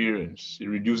pleasurable experience. It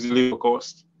reduced the labor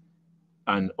cost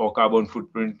and our carbon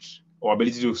footprint, our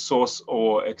ability to source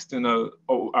our external,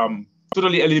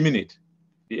 totally eliminate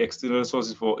the external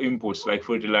sources for inputs like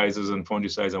fertilizers and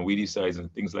fungicides and weedicides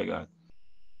and things like that.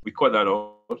 We cut that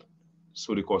out,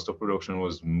 so the cost of production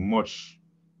was much,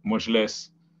 much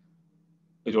less.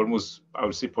 It almost, I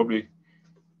would say probably,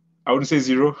 I wouldn't say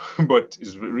zero, but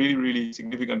it's really, really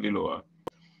significantly lower.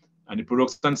 And the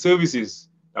products and services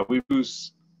that we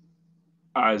use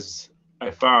as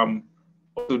a farm,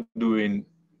 also doing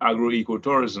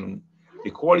agro-ecotourism, the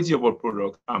quality of our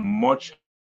products are much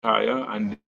higher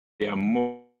and they are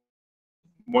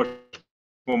much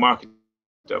more marketable.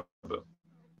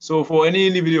 So for any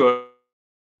individuals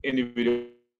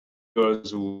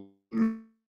who are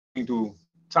looking to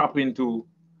tap into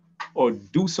or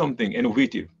do something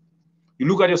innovative, you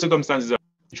look at your circumstances and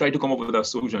try to come up with a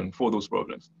solution for those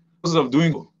problems. In the process of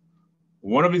doing so,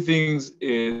 one of the things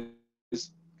is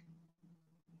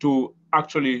to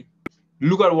actually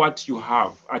look at what you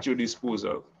have at your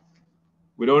disposal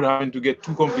without having to get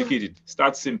too complicated.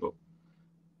 Start simple.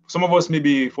 Some of us may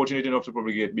be fortunate enough to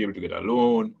probably be able to get a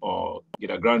loan or get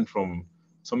a grant from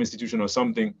some institution or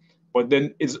something, but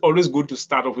then it's always good to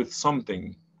start off with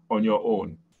something on your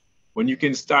own. When you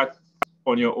can start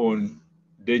on your own,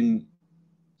 then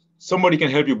somebody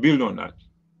can help you build on that.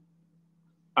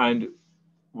 And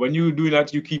when you do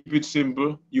that, you keep it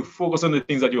simple, you focus on the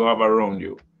things that you have around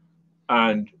you,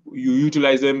 and you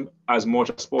utilize them as much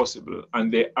as possible.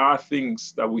 And there are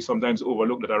things that we sometimes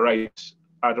overlook that are right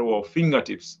at our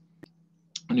fingertips.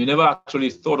 And you never actually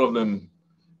thought of them,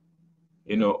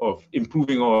 of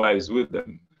improving our lives with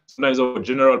them. Sometimes our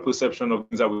general perception of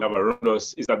things that we have around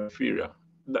us is that inferior.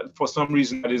 that for some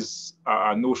reason that is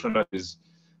a notion that is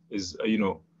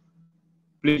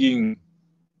plaguing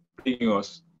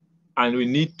us. And we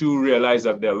need to realize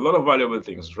that there are a lot of valuable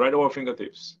things right at our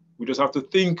fingertips. We just have to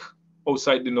think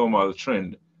outside the normal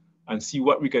trend and see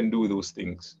what we can do with those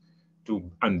things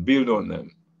and build on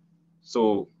them.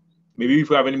 So maybe if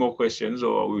we have any more questions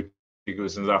or we take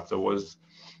questions afterwards,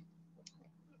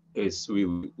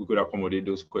 we could accommodate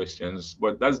those questions.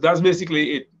 But that's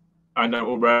basically it. And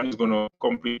O'Brien is going to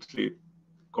complete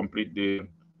the.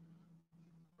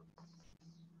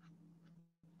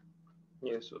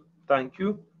 Yes, so thank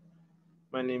you.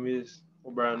 My name is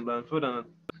O'Brien Blanford, and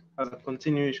as a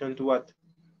continuation to what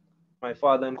my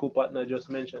father and co-partner just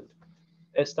mentioned,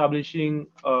 establishing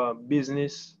a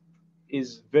business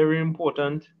is very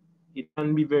important. It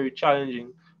can be very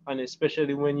challenging, and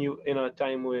especially when you're in a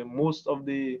time where most of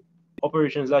the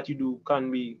operations that you do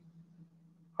can be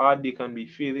hard, they can be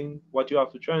failing. What you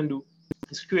have to try and do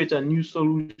is create a new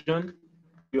solution to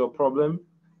your problem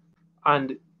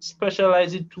and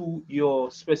specialize it to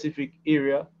your specific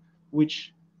area,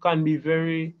 which can be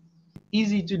very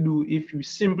easy to do if you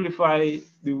simplify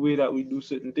the way that we do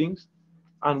certain things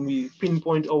and we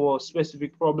pinpoint our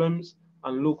specific problems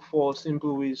and look for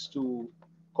simple ways to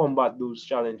combat those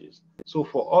challenges. So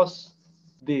for us,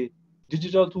 the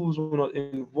digital tools will not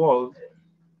involve,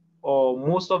 or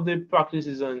most of the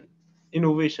practices and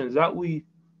innovations that we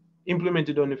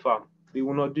implemented on the farm, they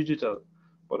were not digital.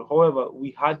 But however,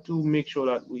 we had to make sure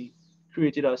that we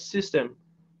created a system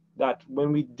that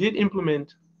when we did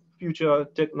implement future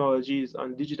technologies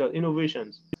and digital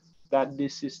innovations, that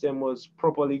this system was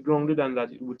properly grounded and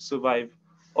that it would survive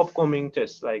upcoming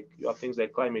tests. Like you have things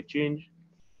like climate change,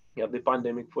 you have the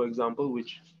pandemic, for example,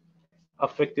 which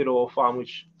affected our farm,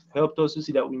 which helped us to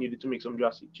see that we needed to make some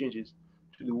drastic changes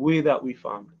to the way that we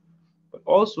farmed. But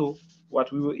also,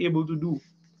 what we were able to do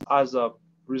as a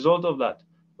result of that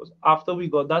was after we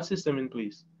got that system in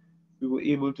place, we were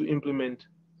able to implement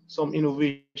some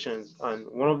innovations. And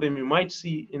one of them you might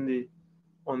see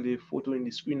on the photo in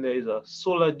the screen there is a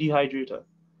solar dehydrator.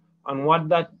 And what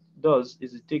that does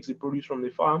is it takes the produce from the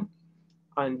farm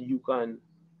and you can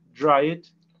dry it,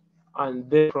 and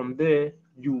then from there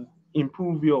you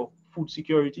improve your food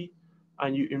security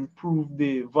and you improve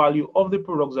the value of the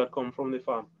products that come from the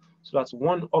farm. So that's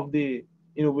one of the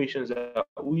innovations that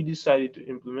we decided to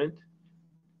implement.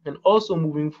 And also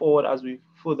moving forward, as we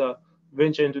further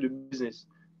venture into the business,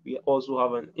 we also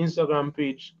have an Instagram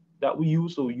page that we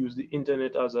use. So we use the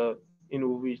internet as an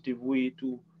innovative way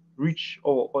to reach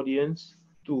our audience,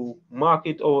 to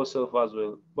market ourselves as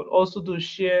well, but also to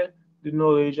share the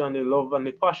knowledge and the love and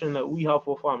the passion that we have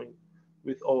for farming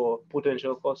with our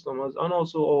potential customers and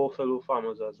also our fellow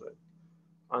farmers as well.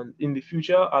 And in the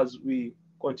future, as we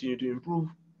continue to improve,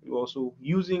 we're also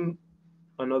using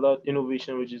another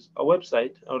innovation, which is a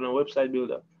website and a website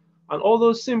builder. And all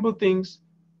those simple things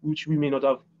which we may not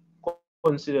have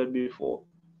considered before,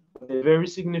 they're very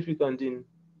significant in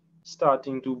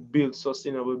starting to build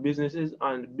sustainable businesses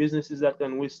and businesses that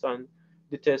can withstand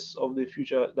the tests of the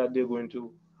future that they're going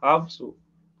to have. So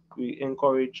we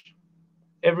encourage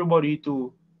everybody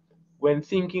to, when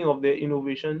thinking of their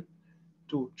innovation,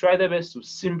 to try their best to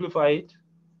simplify it,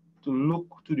 to look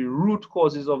to the root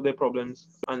causes of their problems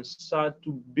and start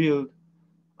to build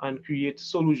and create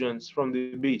solutions from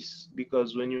the base.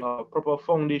 Because when you have a proper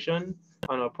foundation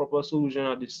and a proper solution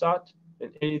at the start,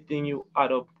 then anything you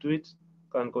add up to it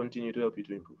can continue to help you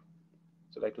to improve.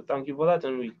 So I'd like to thank you for that,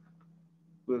 and we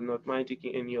will not mind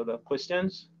taking any other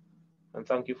questions. And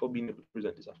thank you for being able to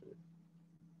present this afternoon.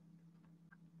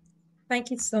 Thank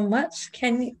you so much,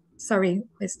 Kenny. Sorry,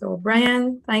 Mr.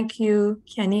 O'Brien. Thank you,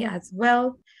 Kenny, as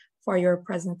well, for your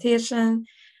presentation,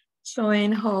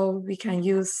 showing how we can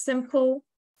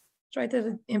try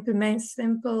to implement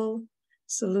simple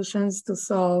solutions to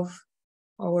solve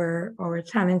our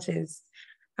challenges.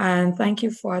 And thank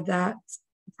you for that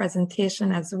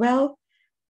presentation as well.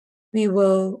 We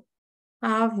will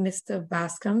have Mr.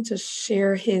 Bascom to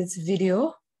share his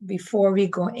video before we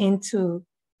go into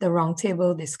the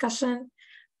roundtable discussion.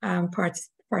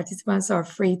 Participants are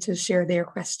free to share their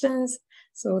questions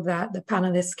so that the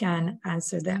panelists can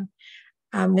answer them.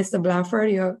 Mr.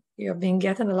 Blanford, you've been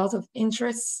getting a lot of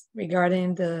interest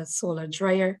regarding the solar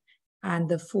dryer and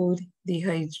the food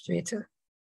dehydrator.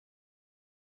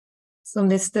 So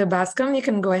Mr. Bascom, you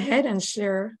can go ahead and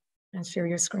share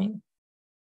your screen.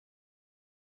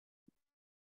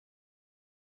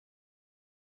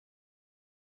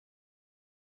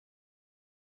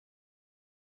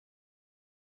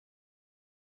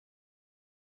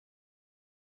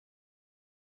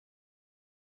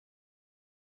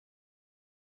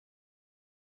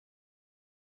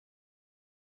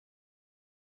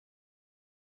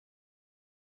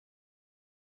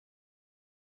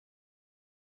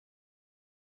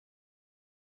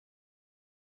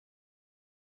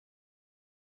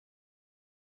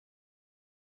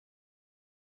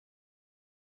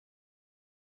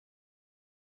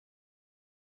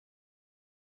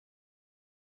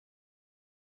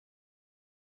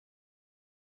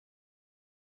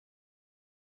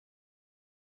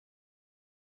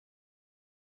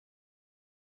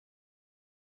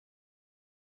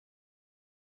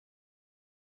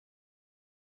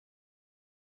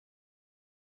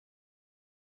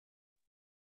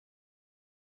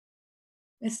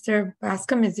 Mr.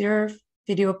 Bascom, is your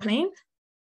video playing?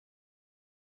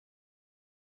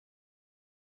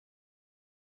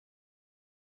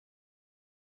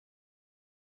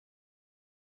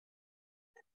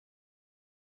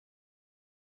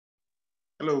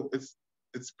 Hello,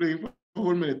 it's playing for a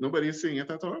whole minute. Nobody is seeing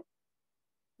it at all?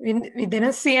 We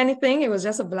didn't see anything. It was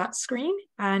just a black screen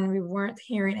and we weren't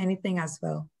hearing anything as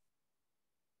well.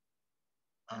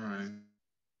 All right.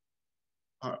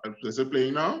 Is it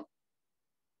playing now?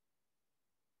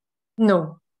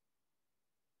 No.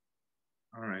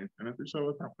 All right. I'm not too sure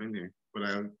what's happening here, but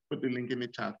I'll put the link in the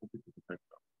chat for people to check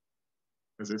out.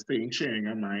 Because it's saying sharing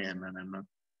on my end and I'm not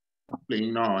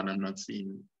playing now and I'm not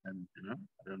seeing, and I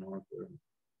don't know what to do.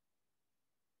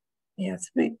 Yes,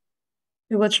 we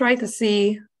will try to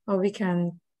see how we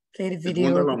can play the It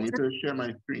video. won't allow me to share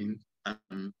my screen.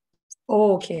 And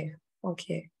oh, okay.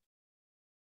 Okay.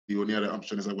 the only other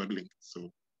option is a web link. So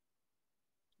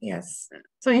yes.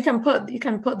 So you can put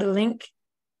the link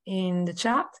in the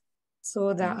chat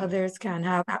so that others can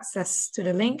have access to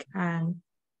the link and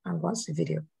watch the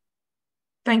video.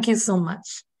 Thank you so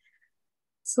much.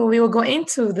 So we will go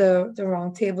into the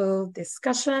roundtable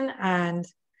discussion, and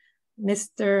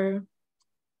Mr.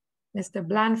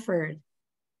 Blanford,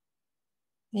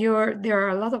 there are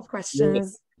a lot of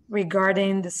questions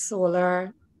regarding the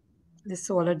solar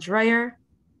dryer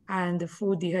and the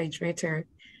food dehydrator.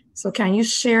 So can you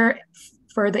share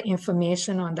further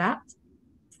information on that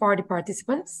for the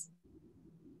participants?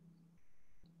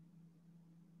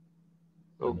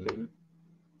 Okay.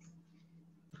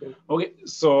 Okay,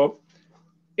 so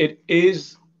it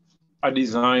is a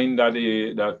design that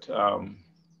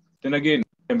then again,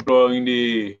 employing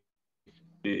the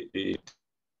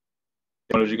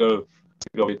technological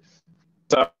of it.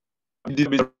 So I did a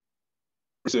bit of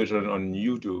research on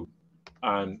YouTube,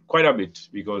 and quite a bit,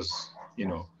 because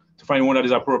to find one that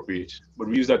is appropriate, but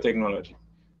we use that technology.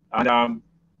 And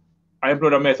I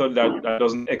employed a method that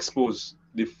doesn't expose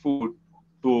the food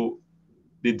to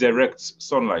the direct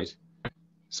sunlight.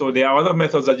 So there are other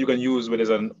methods that you can use where there's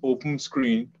an open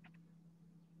screen.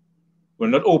 Well,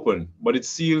 not open, but it's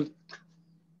sealed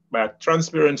by a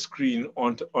transparent screen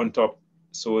on top.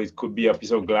 So it could be a piece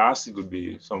of glass, it could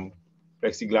be some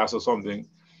plexiglass or something,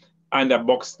 and a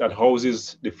box that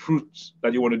houses the fruit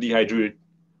that you want to dehydrate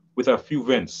with a few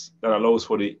vents that allows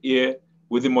for the air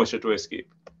with the moisture to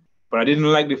escape. But I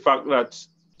didn't like the fact that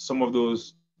some of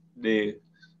the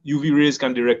UV rays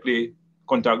can directly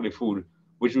contact the food,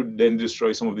 which would then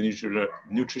destroy some of the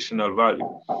nutritional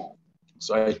value.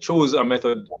 So I chose a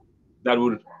method that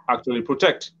would actually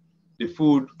protect the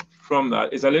food from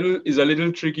that. It's a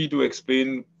little tricky to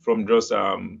explain from just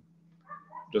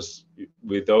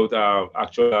without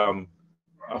actual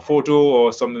a photo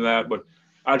or something like that, but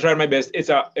I'll try my best.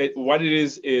 What it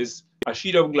is a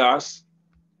sheet of glass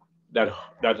that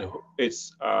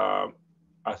it's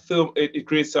it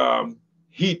creates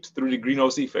heat through the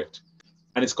greenhouse effect,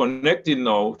 and it's connected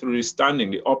now through the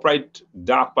the upright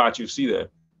dark part you see there.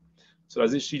 So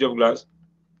that's this sheet of glass.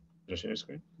 Just share the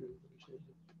screen.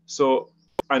 So,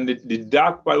 and the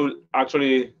dark part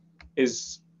actually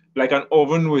is like an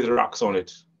oven with racks on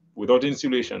it without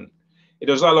insulation. It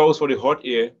also allows for the hot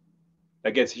air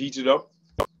that gets heated up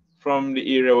from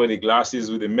the area where the glass is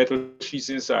with the metal sheets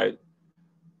inside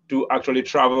to actually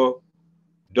travel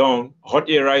down. Hot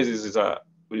air rises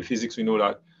with the physics, we know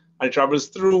that, and it travels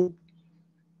through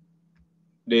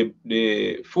the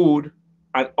food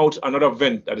and out another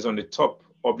vent that is on the top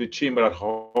of the chamber that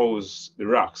houses the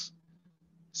racks.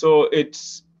 So it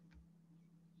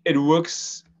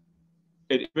works.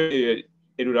 It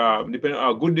would depend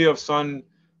on a good day of sun,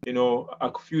 a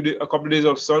couple of days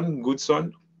of sun, good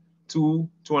sun,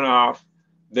 2.5,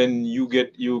 then you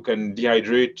can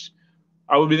dehydrate.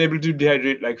 I would be able to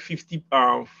dehydrate like 40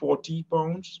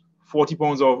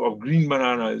 pounds of green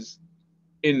bananas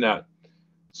in that.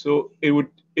 So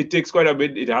it takes quite a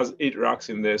bit. It has 8 racks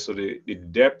in there. So the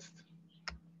depth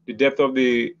of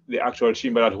the actual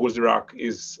chamber that holds the rack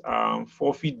is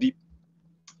 4 feet deep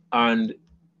and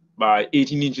by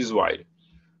 18 inches wide.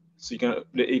 So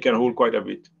it can hold quite a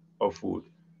bit of food.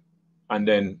 And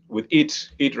then with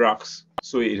eight racks,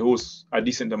 so it holds a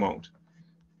decent amount.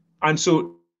 And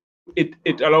so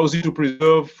it allows you to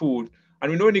preserve food.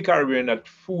 And we know in the Caribbean that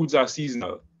foods are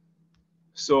seasonal.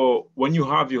 So when you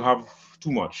have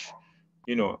too much,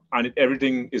 and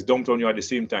everything is dumped on you at the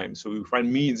same time. So you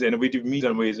find innovative means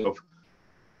and ways of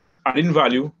adding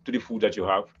value to the food that you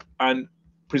have and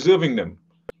preserving them,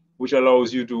 which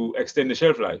allows you to extend the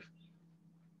shelf life.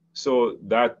 So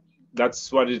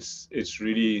that's what it's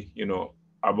really,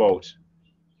 about.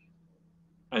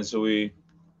 And so we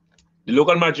The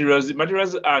local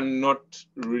materials are not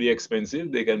really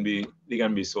expensive. They can be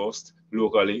sourced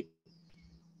locally.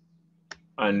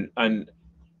 And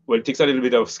well, it takes a little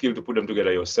bit of skill to put them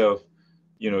together yourself.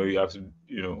 You know, you have to,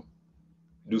 you know,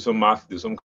 do some math, do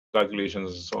some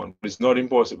calculations and so on. But it's not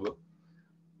impossible.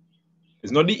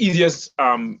 It's not the easiest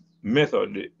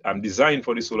method designed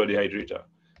for the solar dehydrator.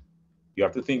 You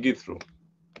have to think it through.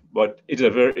 But it's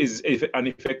an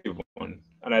effective one.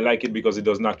 And I like it because it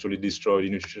doesn't actually destroy the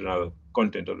nutritional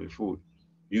content of the food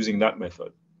using that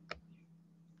method.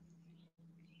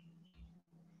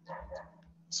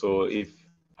 So I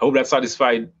hope that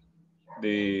satisfied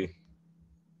the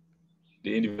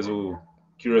individuals who are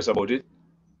curious about it.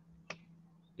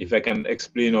 If I can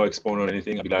explain or expound on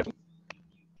anything, I'd be glad to.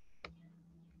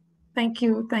 Thank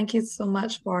you. Thank you so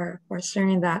much for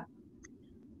sharing that.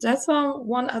 Just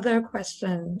one other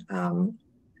question.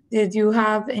 Did you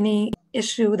have any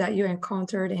issue that you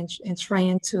encountered in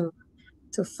trying to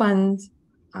fund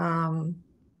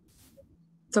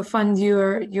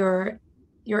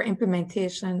your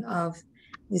implementation of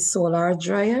the solar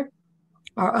dryer,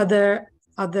 or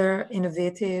other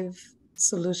innovative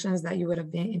solutions that you would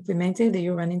have been implemented? Did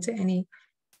you run into any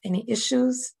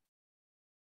issues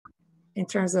in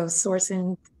terms of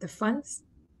sourcing the funds?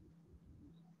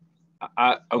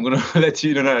 I'm gonna let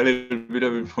you know a little bit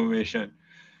of information.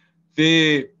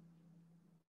 We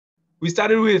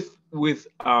started with which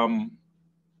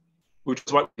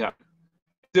is what we have.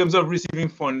 In terms of receiving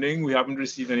funding, we haven't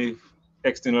received any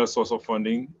external source of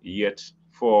funding yet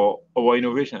for our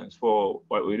innovations, for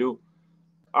what we do.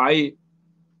 I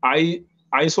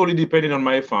solely depended on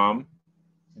my farm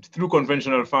through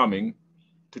conventional farming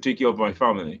to take care of my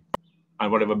family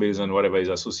and whatever bills and whatever is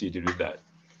associated with that.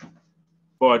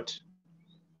 But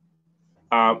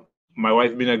my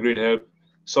wife been a great help,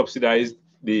 subsidized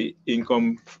the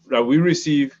income that we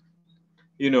receive,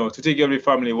 you know, to take care of the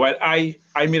family. While I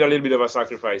made a little bit of a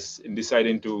sacrifice in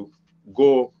deciding to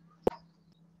go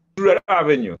through that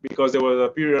avenue, because there was a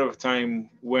period of time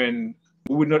when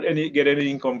we would not get any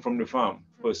income from the farm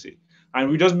per se. And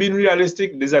we just being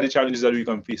realistic, these are the challenges that we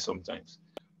can face sometimes.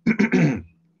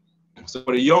 So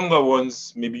for the younger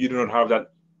ones, maybe you do not have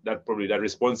that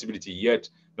responsibility yet.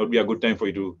 That would be a good time for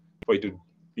you to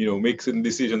you know, make certain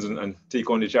decisions and take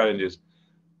on the challenges.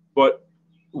 But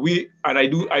I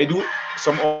do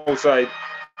some outside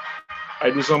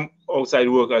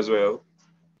work as well,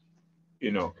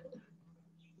 you know,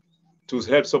 to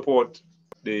help support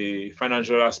the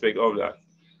financial aspect of that.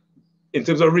 In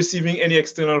terms of receiving any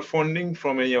external funding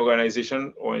from any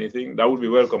organization or anything, that would be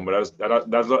welcome, but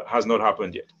that has not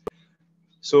happened yet.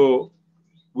 So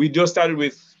we just started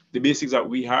with the basics that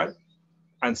we had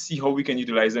and see how we can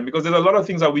utilize them, because there's a lot of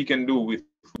things that we can do with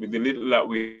the little that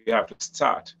we have to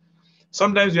start.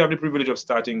 Sometimes we have the privilege of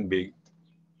starting big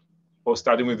or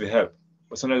starting with the help,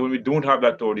 but sometimes when we don't have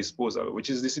that to our disposal,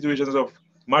 which is the situations of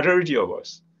majority of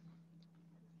us,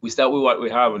 we start with what we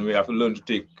have and we have to learn to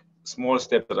take small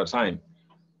steps at a time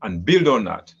and build on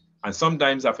that. And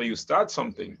sometimes after you start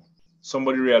something,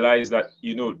 somebody realizes that,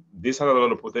 you know, this has a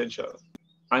lot of potential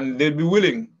and they'll be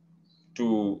willing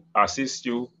to assist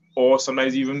you, or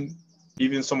sometimes even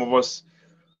some of us,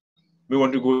 we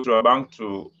want to go to a bank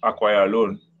to acquire a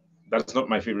loan. That's not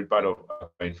my favorite part of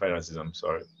acquiring finances, I'm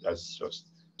sorry. That's just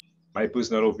my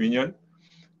personal opinion.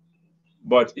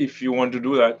 But if you want to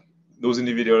do that, those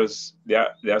individuals, there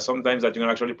are sometimes that you can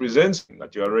actually present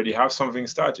that you already have something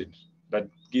started that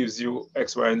gives you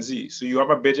X, Y, and Z. So you have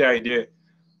a better idea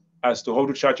as to how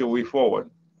to chart your way forward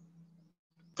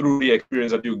through the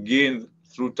experience that you gain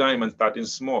through time and starting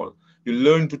small. You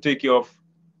learn to take care of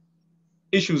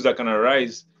issues that can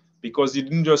arise because you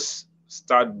didn't just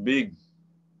start big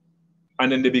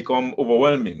and then they become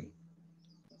overwhelming.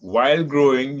 While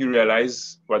growing, you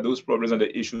realize what those problems and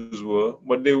the issues were,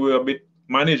 but they were a bit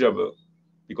manageable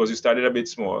because you started a bit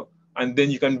small, and then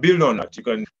you can build on that. You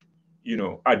can, you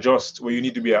know, adjust where you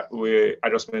need to be, where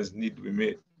adjustments need to be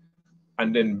made,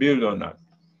 and then build on that.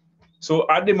 So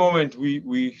at the moment,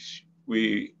 we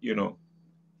you know,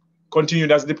 continue.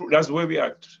 That's where we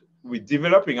are. We're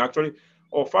developing. Actually,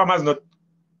 our farm has not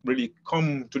really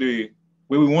come to the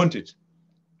way we want it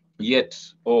yet,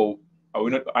 or are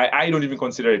we not? I don't even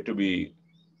consider it to be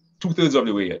 2/3 of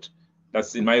the way yet.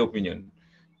 That's in my opinion.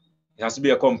 It has to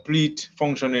be a complete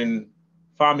functioning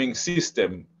farming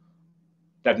system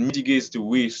that mitigates the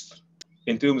waste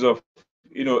in terms of,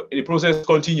 you know, the process is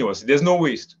continuous. There's no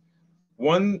waste.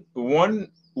 One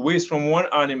waste from one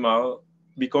animal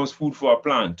becomes food for a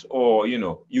plant, or, you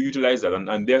know, you utilize that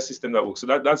and their system that works. So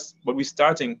that's, but we're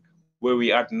starting where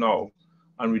we're at now,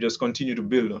 and we just continue to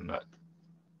build on that.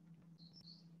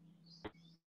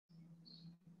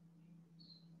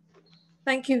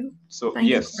 Thank you. So Thank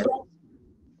yes. you.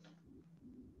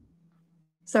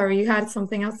 Sorry, you had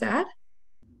something else to add?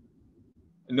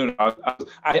 No,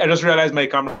 I just realized my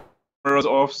camera was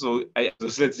off, so I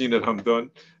just let you know that I'm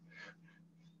done.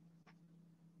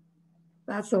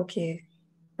 That's okay.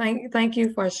 Thank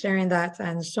you for sharing that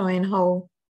and showing how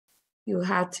you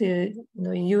had to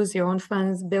use your own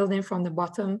funds, building from the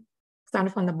bottom,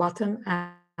 starting from the bottom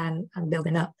and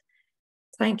building up.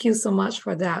 Thank you so much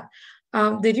for that.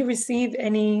 Did you receive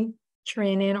any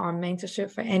training or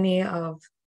mentorship for any of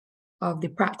the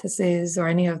practices or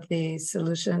any of the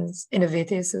solutions,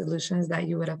 innovative solutions that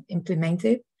you would have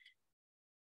implemented?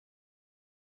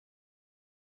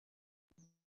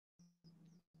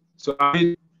 So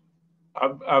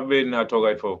I've been a tour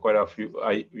guide for quite a few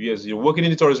years. You're working in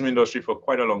the tourism industry for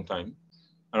quite a long time,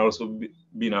 and also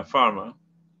being a farmer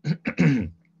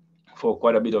for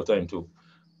quite a bit of time too.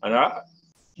 And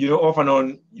off and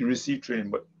on you receive training,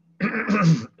 but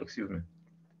excuse me.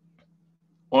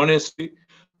 Honestly,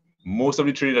 most of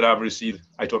the training that I've received,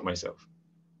 I taught myself.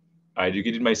 I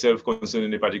educated myself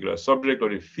concerning a particular subject or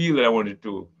the field that I wanted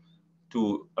to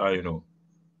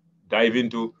dive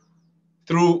into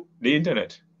through the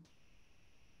internet.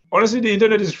 Honestly, the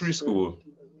internet is free school.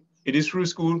 It is free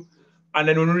school. And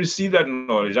then when we receive that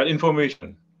knowledge, that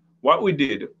information, what we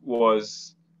did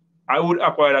was I would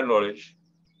acquire that knowledge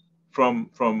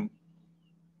from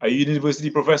a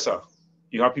university professor.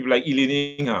 You have people like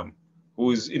Elaine Ingham,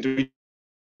 who is into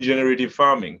regenerative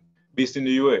farming based in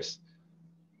the US.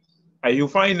 And you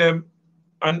find them,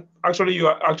 and actually you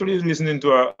are actually listening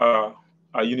to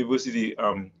a university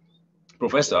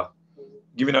professor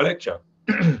giving a lecture.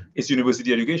 It's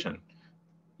university education.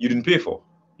 You didn't pay for.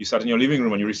 You sat in your living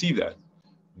room and you receive that.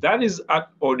 That is at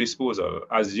our disposal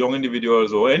as young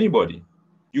individuals or anybody.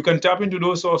 You can tap into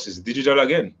those sources, digital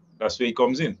again. That's where it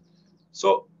comes in.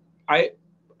 So I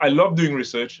love doing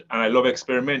research and I love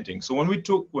experimenting. So when we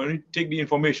take the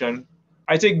information,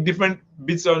 I take different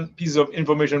bits and pieces of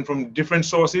information from different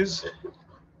sources,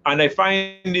 and I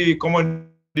find the common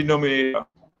denominator.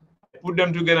 I put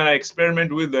them together and I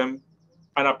experiment with them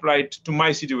and apply it to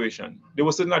my situation. There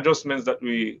were certain adjustments that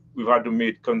we've had to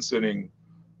make concerning,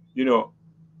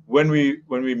 when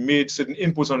we made certain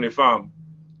inputs on the farm.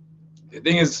 The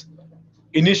thing is,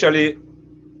 initially,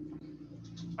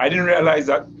 I didn't realize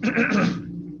that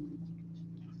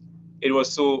it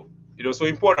was so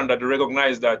important that to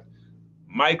recognize that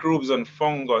microbes and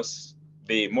fungus,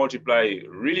 they multiply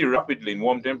really rapidly in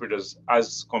warm temperatures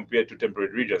as compared to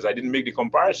temperate regions. I didn't make the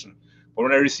comparison, but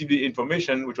when I received the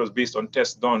information, which was based on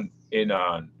tests done in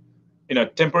a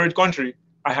temperate country,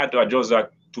 I had to adjust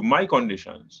that to my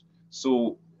conditions.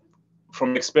 So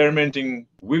from experimenting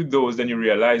with those, then you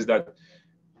realize that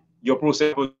your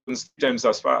process happens 3 times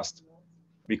as fast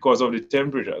because of the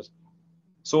temperatures.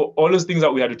 So all those things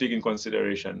that we had to take in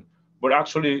consideration, but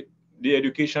actually the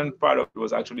education part of it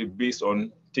was actually based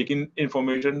on taking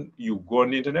information. You go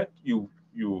on the internet, you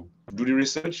do the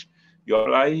research, you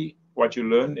apply what you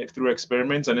learn through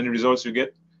experiments, and then the results you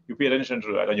get, you pay attention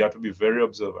to that, and you have to be very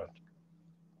observant.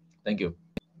 Thank you.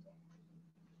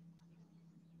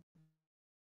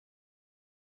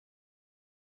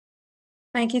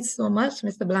 Thank you so much,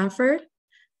 Mr. Blanford.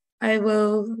 I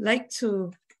will like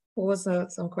to pose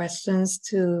some questions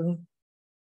to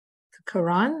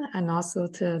Karan and also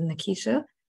to Nikisha.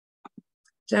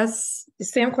 Just the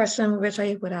same question which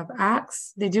I would have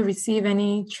asked. Did you receive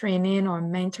any training or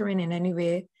mentoring in any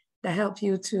way that helped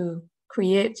you to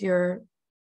create your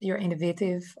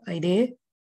innovative idea?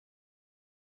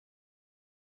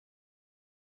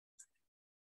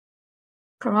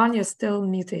 Karan, you're still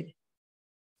muted.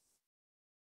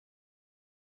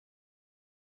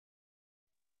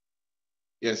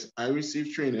 Yes, I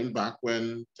received training back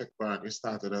when Tech Party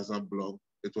started as a blog.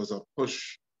 It was a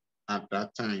push at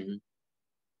that time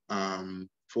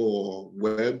for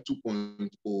Web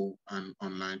 2.0 and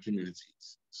online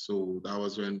communities. So that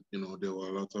was when, there were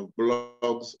a lot of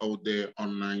blogs out there,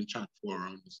 online chat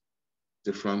forums,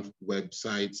 different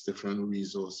websites, different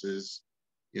resources.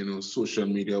 Social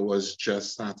media was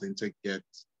just starting to get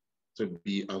to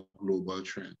be a global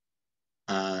trend.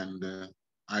 And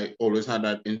I always had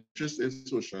that interest in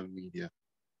social media,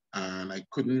 and I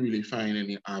couldn't really find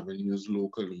any avenues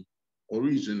locally or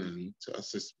regionally to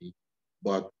assist me,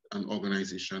 but an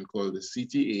organization called the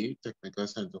CTA, Technical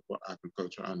Center for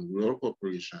Agriculture and Rural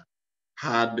Cooperation,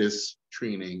 had this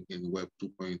training in Web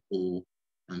 2.0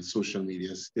 and social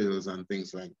media skills and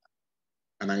things like that.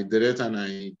 And I did it and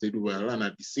I did well. And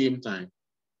at the same time,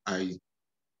 I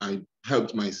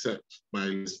helped myself by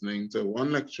listening to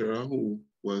one lecturer who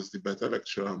was the better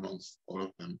lecturer amongst all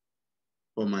of them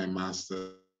for my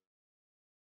master's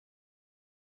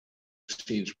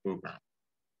exchange program.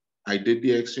 I did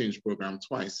the exchange program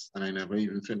twice and I never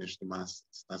even finished the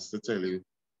master's. That's to tell you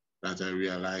that I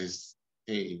realized,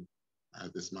 hey,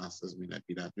 this master's may not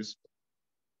be that useful.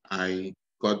 I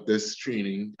got this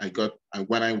training.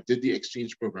 When I did the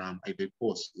exchange program, I did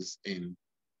courses in,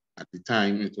 at the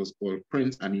time, it was called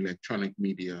print and electronic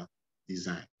media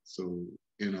design. So,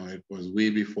 you know, it was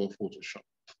way before Photoshop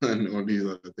and all these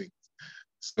other things.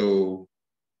 So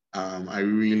I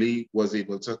really was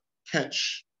able to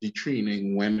catch the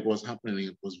training when it was happening.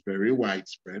 It was very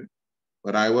widespread,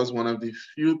 but I was one of the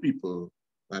few people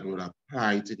that would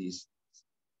apply to these things.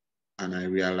 And I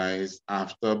realized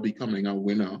after becoming a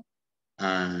winner,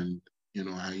 and you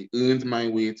know, I earned my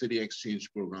way to the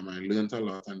exchange program. I learned a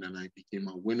lot, and then I became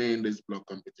a winner in this block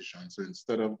competition. So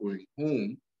instead of going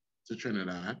home to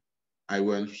Trinidad, I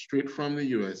went straight from the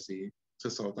USA to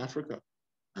South Africa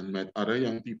and met other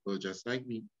young people just like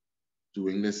me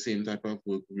doing the same type of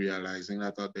work, realizing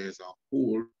that there's a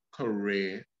whole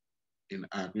career in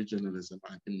agri-journalism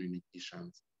and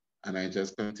communications. And I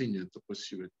just continued to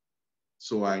pursue it.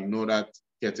 So I know that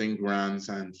getting grants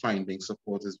and finding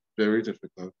support is very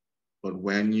difficult. But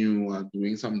when you are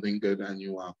doing something good and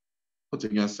you are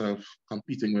putting yourself,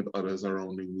 competing with others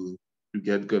around the world, you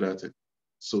get good at it.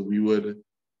 So we would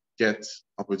get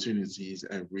opportunities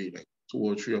every, like 2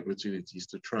 or 3 opportunities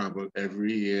to travel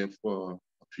every year for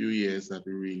a few years that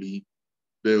really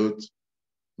built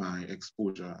my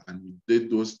exposure. And we did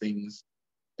those things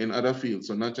in other fields.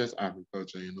 So not just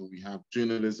agriculture, you know, we have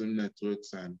journalism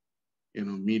networks and, you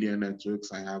know, media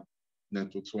networks. I have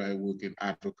networks where I work in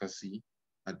advocacy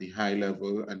at the high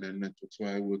level, and then networks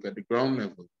where I work at the ground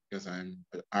level, because I'm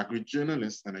an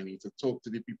agri-journalist and I need to talk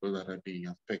to the people that are being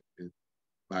affected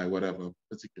by whatever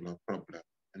particular problem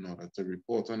in order to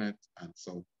report on it and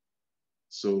so.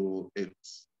 So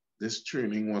this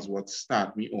training was what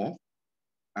started me off.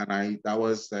 And that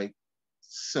was like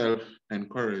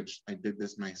self-encouraged. I did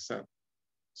this myself.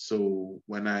 So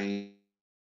when I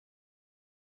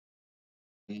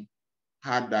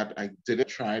had that, I did it,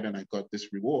 tried, and I got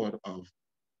this reward of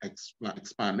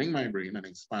expanding my brain and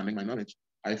expanding my knowledge.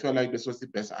 I felt like this was the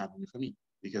best avenue for me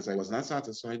because I was not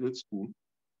satisfied with school.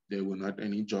 There were not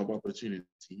any job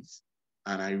opportunities.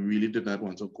 And I really did not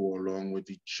want to go along with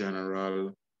the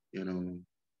general, you know,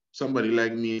 somebody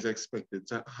like me is expected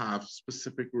to have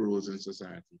specific roles in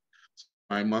society. So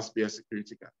I must be a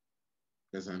security guard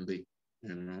because I'm big,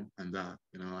 you know, and that,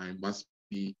 you know, I must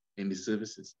be in the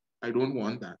services. I don't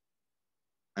want that.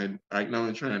 Right now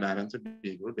in Trinidad and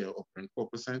Tobago, they're offering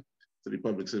 4% to the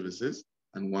public services,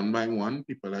 and one by one,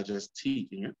 people are just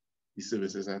taking it. The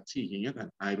services are taking it,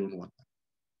 and I don't want that.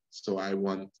 So I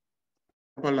want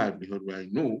a livelihood where I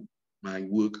know my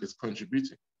work is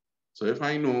contributing. So if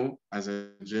I know as a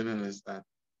journalist that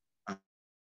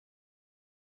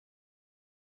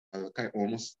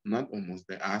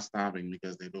they are starving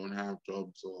because they don't have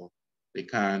jobs or they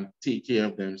can't take care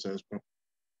of themselves properly,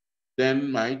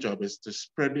 then my job is to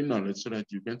spread the knowledge so that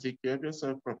you can take care of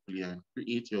yourself properly and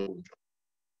create your own job.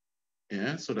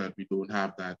 Yeah, so that we don't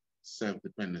have that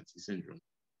self-dependency syndrome.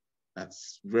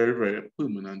 That's very, very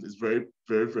permanent. It's very,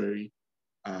 very, very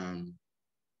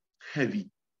heavy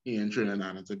here in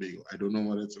Trinidad and Tobago. I don't know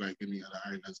what it's like in the other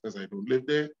islands because I don't live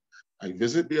there. I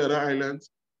visit the other islands,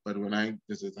 but when I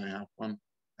visit, I have fun.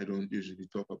 I don't usually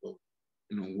talk about,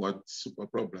 you know, what super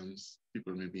problems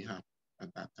people may be having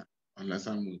at that time, unless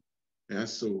I'm with. Yeah,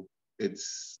 so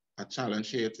it's a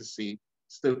challenge here to see,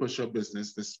 still push your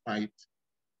business despite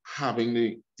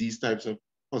having these types of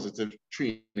positive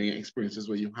training experiences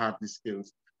where you have the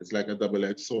skills. It's like a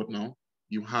double-edged sword now.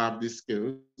 You have the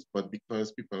skills, but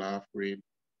because people are afraid,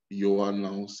 you are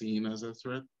now seen as a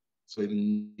threat. So it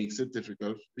makes it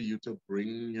difficult for you to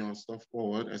bring your stuff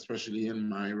forward, especially in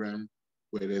my realm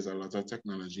where there's a lot of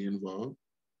technology involved.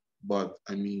 But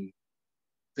I mean,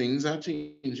 things are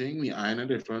changing. We are in a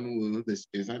different world. This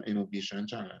is an innovation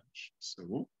challenge.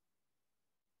 So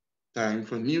time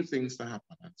for new things to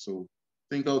happen. And so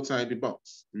think outside the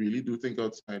box. Really do think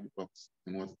outside the box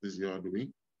and what it is you're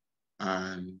doing.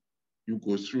 And you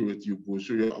go through it, you go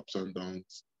through your ups and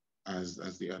downs as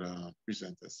the other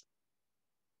presenters.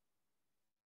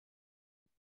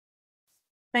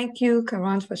 Thank you,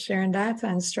 Karan, for sharing that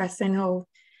and stressing how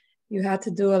you had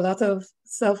to do a lot of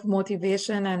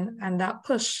self-motivation and that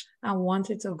push and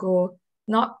wanted to go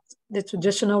not the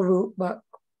traditional route, but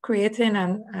creating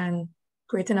and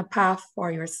creating a path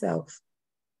for yourself.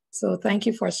 So thank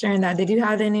you for sharing that. Did you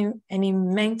have any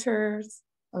mentors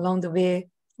along the way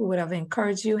who would have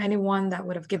encouraged you? Anyone that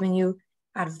would have given you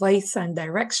advice and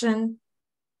direction?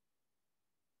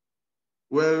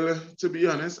 Well, to be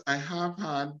honest, I have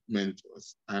had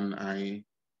mentors and I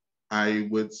I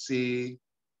would say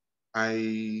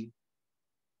I've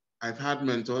had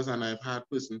mentors and I've had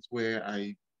persons where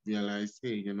I realized,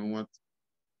 hey, you know what?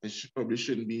 Probably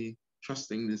shouldn't be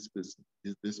trusting this person,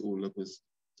 this older person,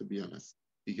 to be honest,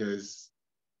 because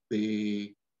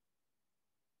you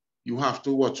have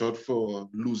to watch out for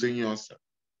losing yourself.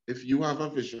 If you have a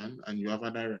vision and you have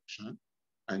a direction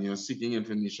and you're seeking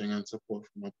information and support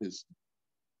from a person,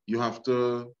 you have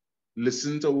to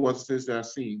listen to what it is they're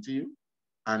saying to you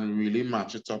and really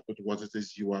match it up with what it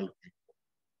is you are looking for.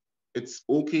 It's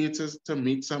okay to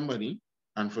meet somebody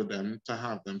and for them to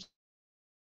have them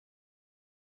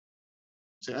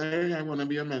say, hey, I want to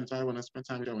be a mentor, I want to spend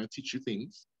time with you, I want to teach you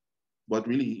things. But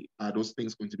really, are those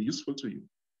things going to be useful to you?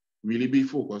 Really be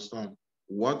focused on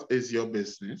what is your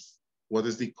business? What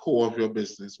is the core of your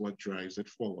business? What drives it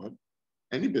forward?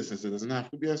 Any business, it doesn't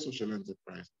have to be a social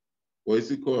enterprise. What is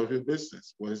the core of your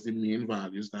business? What is the main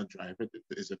values that drive it?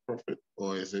 Is it profit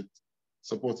or is it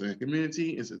supporting a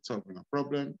community? Is it solving a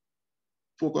problem?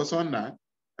 Focus on that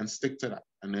and stick to that.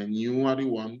 And then you are the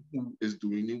one who is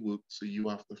doing the work. So you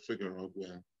have to figure out,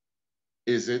 well,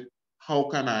 is it, how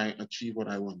can I achieve what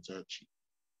I want to achieve?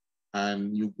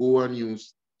 And you go and you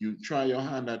try your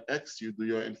hand at X, you do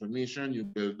your information, you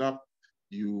build up,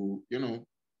 you know,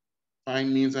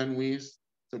 find means and ways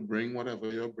to bring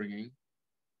whatever you're bringing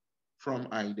from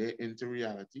idea into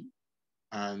reality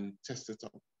and test it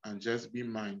out. And just be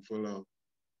mindful of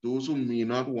those who may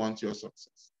not want your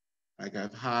success. Like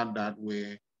I've had that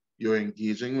where you're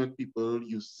engaging with people,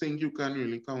 you think you can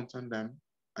really count on them,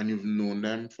 and you've known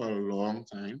them for a long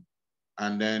time.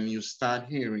 And then you start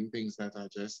hearing things that are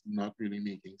just not really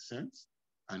making sense.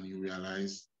 And you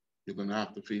realize you're going to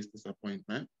have to face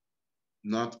disappointment.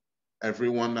 Not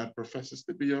everyone that professes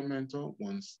to be your mentor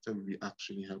wants to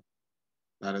actually help.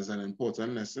 That is an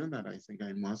important lesson that I think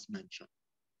I must mention.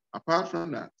 Apart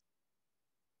from that,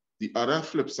 the other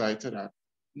flip side to that,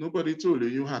 nobody told you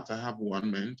you had to have one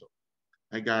mentor.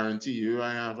 I guarantee you,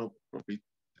 I have probably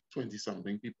 20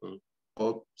 something people,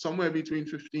 or somewhere between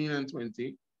 15 and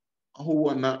 20, who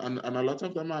are not, and a lot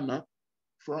of them are not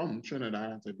from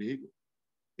Trinidad and Tobago.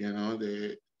 You know,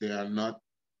 they are not,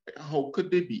 how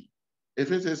could they be?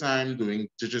 If it is I'm doing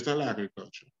digital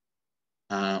agriculture,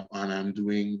 and I'm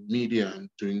doing media, I'm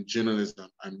doing journalism,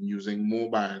 I'm using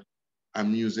mobile,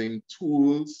 I'm using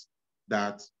tools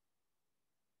that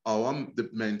the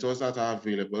mentors that are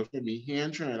available for me here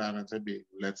in Trinidad and Tobago,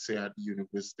 let's say at the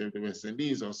University of the West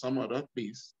Indies or some other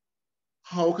place,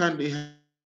 how can they help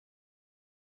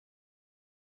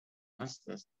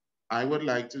masters? I would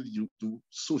like to do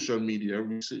social media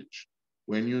research.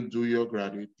 When you do your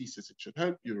graduate thesis, it should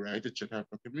help you, right? It should help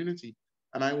a community.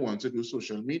 And I want to do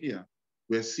social media.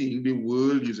 We're seeing the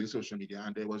world using social media,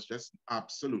 and there was just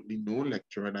absolutely no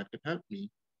lecturer that could help me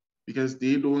because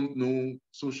they don't know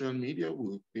social media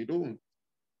work. They don't.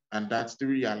 And that's the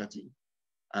reality.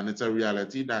 And it's a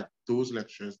reality that those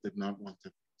lecturers did not want to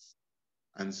face.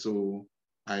 And so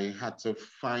I had to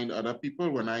find other people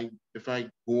if I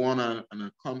go on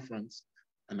a conference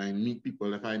and I meet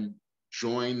people, if I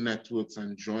join networks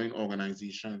and join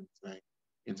organizations like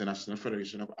International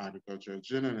Federation of Agricultural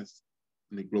Journalists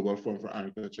and the Global Forum for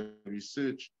Agricultural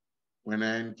Research, when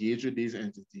I engage with these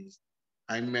entities,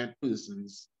 I met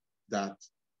persons that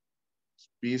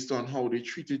based on how they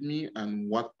treated me and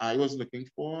what I was looking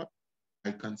for,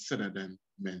 I consider them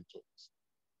mentors.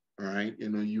 All right.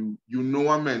 You know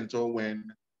a mentor when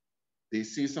they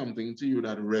say something to you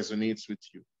that resonates with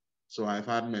you. So I've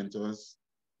had mentors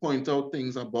point out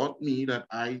things about me that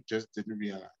I just didn't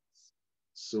realize.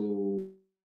 So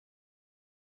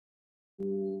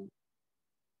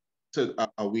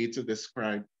a way to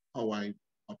describe how I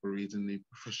operate in the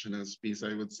professional space,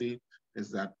 I would say, is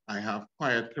that I have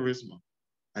quiet charisma.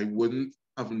 I wouldn't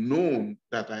have known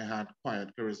that I had quiet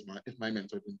charisma if my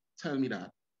mentor didn't tell me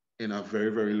that in a very,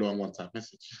 very long WhatsApp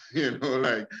message.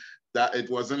 Like that. It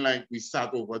wasn't like we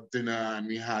sat over dinner and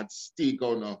we had steak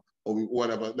or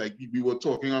whatever. Like we were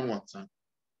talking on WhatsApp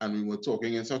and we were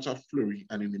talking in such a flurry.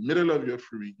 And in the middle of your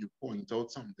flurry, you point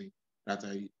out something that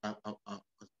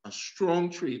a strong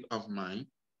trait of mine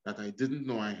that I didn't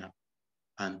know I had.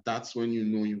 And that's when you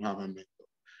know you have a mentor.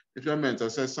 If your mentor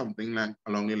says something like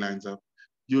along the lines of,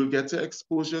 you'll get to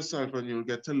expose yourself and you'll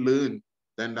get to learn,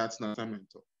 then that's not a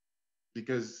mentor.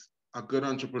 Because a good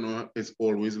entrepreneur is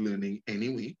always learning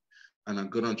anyway. And a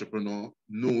good entrepreneur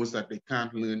knows that they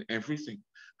can't learn everything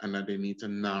and that they need to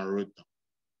narrow it down.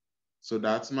 So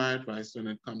that's my advice when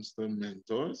it comes to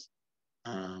mentors.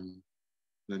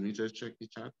 Let me just check the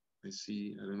chat. I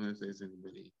don't know if there's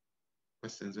anybody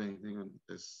questions or anything on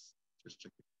this. Just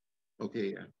check it.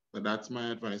 Okay, yeah. But that's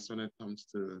my advice when it comes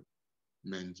to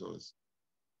mentors.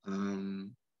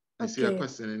 I see a Okay.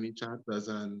 question in the chat. There's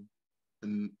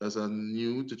a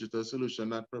new digital solution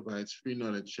that provides free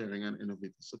knowledge sharing and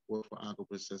innovative support for agro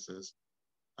processors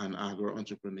and agro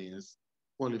entrepreneurs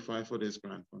qualify for this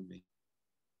grant funding.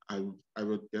 I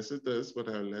would guess it does, but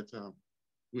I'll let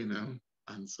Winner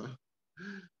answer.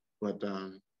 But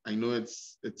I know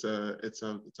it's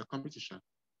a competition,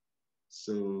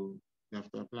 so you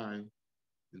have to apply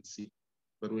and see.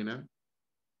 But Winner.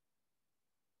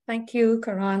 Thank you,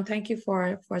 Karan. Thank you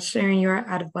for sharing your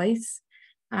advice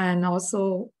and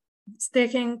also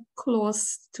sticking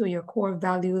close to your core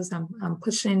values and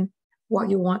pushing what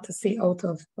you want to see out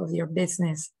of your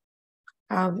business.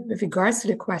 With regards to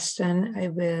the question, I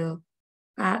will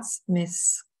ask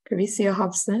Ms. Caricia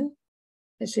Hobson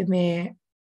if she may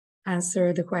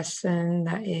answer the question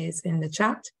that is in the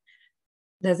chat.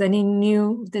 Does any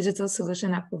new digital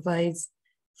solution that provides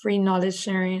free knowledge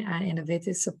sharing and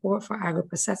innovative support for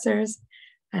agro-processors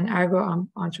and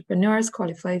agro-entrepreneurs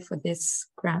qualify for this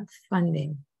grant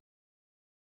funding?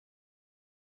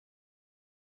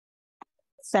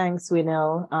 Thanks,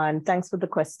 Winell, and thanks for the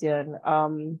question.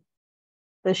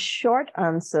 The short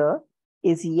answer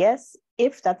is yes,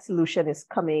 if that solution is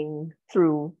coming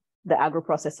through the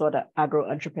agro-processor or the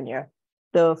agro-entrepreneur.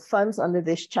 The funds under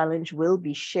this challenge will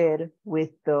be shared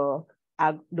with the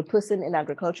person in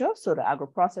agriculture, so the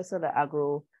agro-processor, the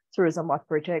agro-tourism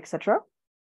operator, etc.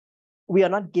 We are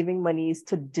not giving monies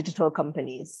to digital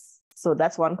companies. So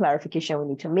that's one clarification we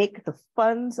need to make. The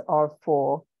funds are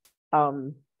for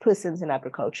persons in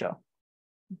agriculture.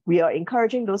 We are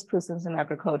encouraging those persons in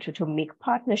agriculture to make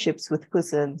partnerships with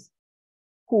persons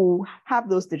who have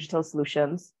those digital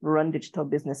solutions, run digital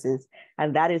businesses,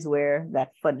 and that is where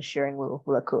that fund sharing will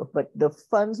occur. But the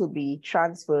funds will be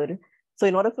transferred. So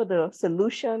in order for the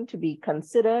solution to be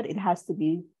considered, it has to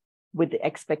be with the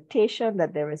expectation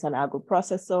that there is an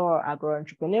agro-processor or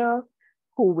agro-entrepreneur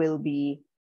who will be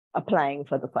applying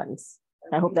for the funds.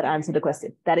 I hope that answered the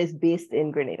question. That is based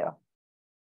in Grenada.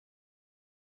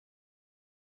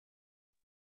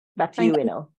 Back to you,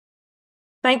 Winell.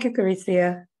 Thank you,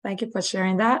 Caricia. Thank you for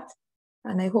sharing that.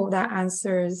 And I hope that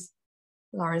answers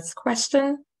Laura's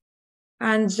question.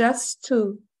 And just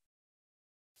to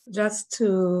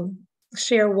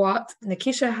share what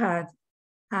Nikisha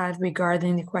had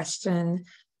regarding the question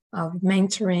of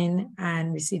mentoring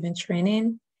and receiving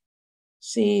training,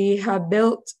 she had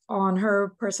built on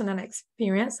her personal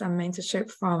experience and mentorship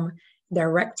from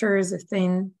directors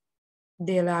within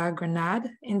De La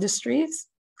Grenade Industries.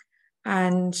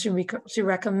 And she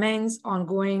recommends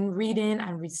ongoing reading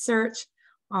and research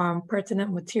on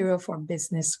pertinent material for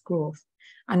business growth,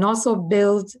 and also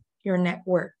build your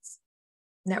network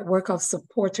of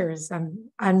supporters and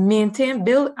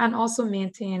build and also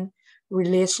maintain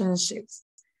relationships.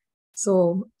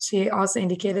 So she also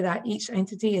indicated that each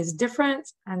entity is different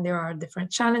and there are different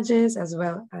challenges as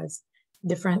well as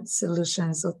different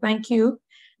solutions. So thank you,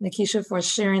 Nikisha, for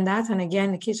sharing that. And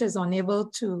again, Nikisha is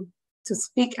unable to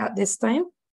speak at this time,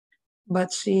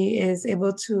 but she is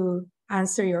able to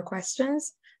answer your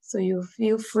questions. So you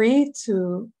feel free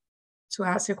to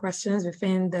ask your questions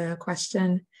within the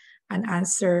question and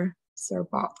answer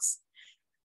box.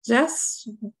 Just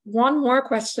one more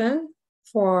question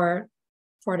for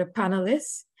the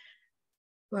panelists.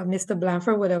 Well, Mr.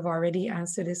 Blanford would have already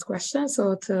answered this question.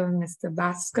 So to Mr.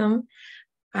 Bascom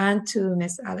and to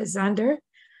Ms. Alexander.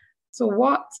 So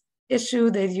what issue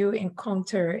did you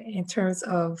encounter in terms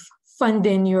of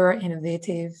funding your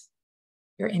innovative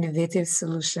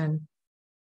solution,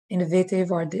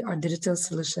 innovative or digital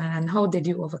solution, and how did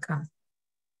you overcome?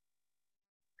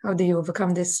 How do you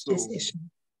overcome this issue?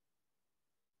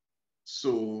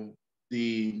 So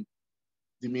the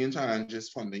main challenge is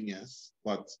funding, yes,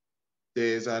 but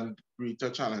there's a greater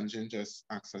challenge in just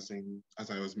accessing,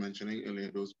 as I was mentioning earlier,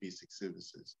 those basic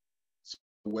services. So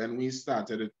when we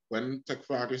started it, when Tech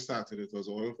for Agri started, it was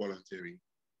all voluntary.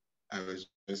 I was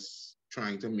just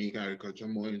trying to make agriculture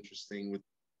more interesting with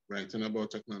writing about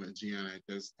technology, and I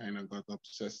just kind of got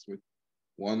obsessed with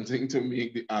wanting to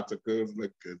make the articles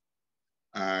look good.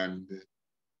 And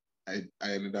I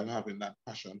ended up having that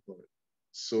passion for it.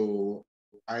 So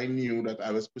I knew that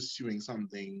I was pursuing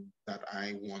something that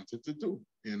I wanted to do.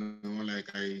 You know,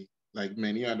 like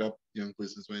many other young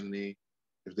persons,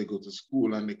 if they go to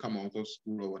school and they come out of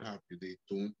school or what have you, they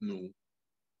don't know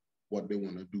what they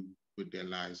want to do with their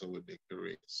lives or with their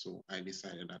careers. So I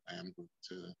decided that I am going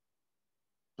to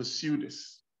pursue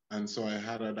this. And so I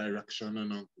had a direction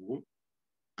and a goal.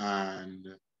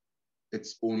 And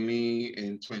it's only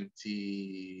in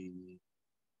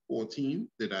 2014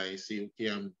 did I say, okay,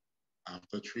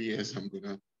 after 3 years, I'm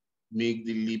gonna make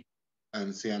the leap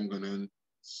and say I'm gonna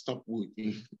stop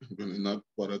working, really not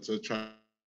bother to try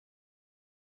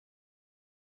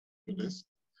this.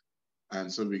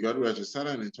 And so we got registered,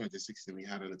 and in 2016 we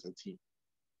had a little team.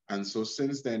 And so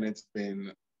since then it's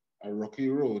been a rocky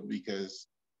road, because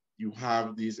you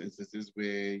have these instances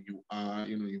where you are,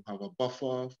 you have a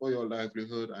buffer for your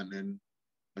livelihood, and then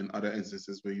in other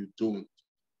instances where you don't.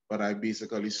 But I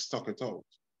basically stuck it out.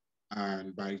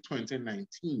 And by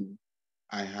 2019,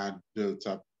 I had built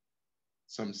up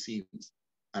some seeds,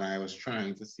 and I was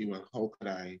trying to see, well, how could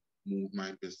I move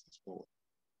my business forward?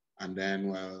 And then,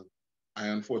 well, I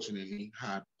unfortunately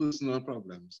had personal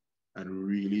problems that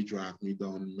really dragged me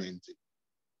down mentally.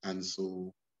 And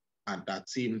so at that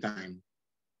same time,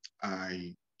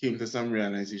 I came to some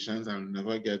realizations: I'll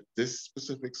never get this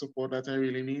specific support that I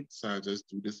really need, so I'll just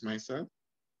do this myself.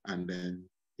 And then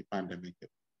the pandemic hit.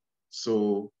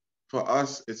 So for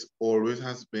us, it's always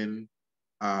has been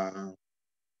an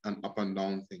up and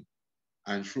down thing.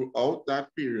 And throughout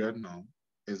that period now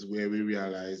is where we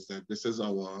realize that this is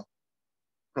our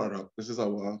product, this is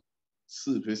our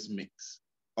service mix.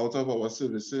 Out of our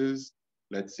services,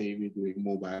 let's say we're doing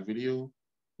mobile video,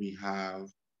 we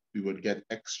would get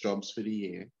X jobs for the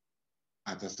year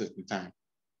at a certain time.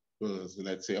 So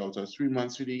let's say out of 3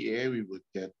 months for the year, we would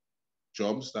get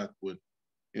jobs that would,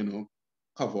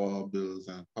 cover our bills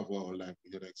and cover our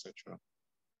livelihood, etc.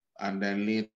 And then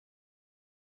later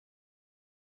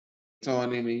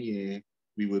on in a year,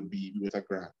 we would be with a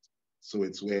grant. So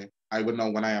it's where I would know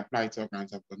when I apply to a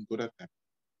grant, I've gotten good at them.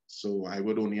 So I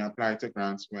would only apply to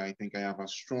grants where I think I have a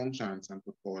strong chance and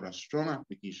put forward a strong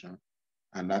application.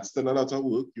 And that's still a lot of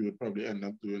work. You would probably end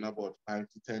up doing about 5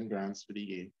 to 10 grants for the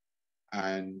year.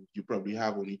 And you probably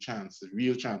have only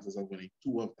real chances of winning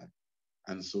 2 of them.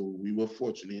 And so we were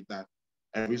fortunate that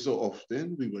every so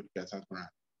often we would get a grant.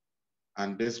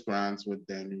 And these grants would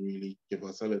then really give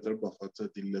us a little buffer to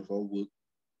deliver work,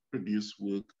 produce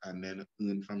work, and then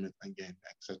earn from it again,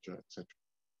 etc., etc.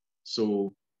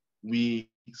 So we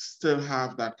still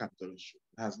have that capital issue.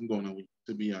 It hasn't gone away,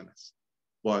 to be honest.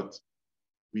 But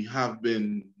we have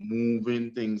been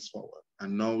moving things forward.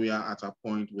 And now we are at a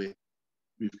point where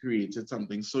we've created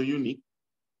something so unique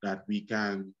that we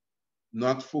can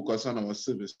not focus on our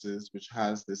services, which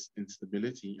has this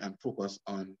instability, and focus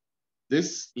on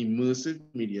this immersive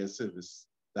media service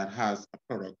that has a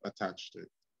product attached to it.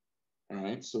 All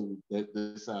right, so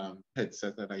this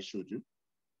headset that I showed you,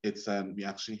 we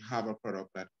actually have a product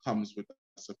that comes with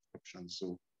a subscription.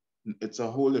 So it's a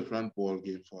whole different ball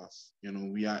game for us.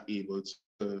 We are able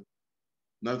to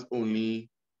not only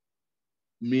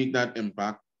make that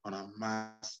impact on a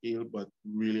mass scale, but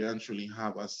really and truly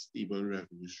have a stable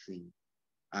revenue stream.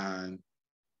 And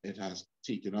it has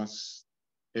taken us,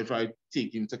 if I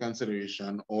take into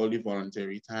consideration all the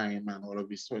voluntary time and all of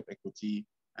the sweat equity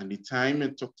and the time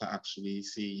it took to actually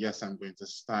say, yes, I'm going to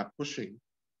start pushing,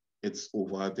 it's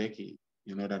over a decade,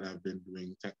 that I've been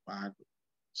doing tech bad.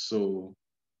 So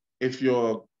if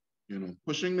you're,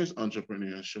 pushing this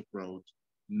entrepreneurship route,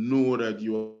 know that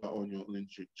you are on your own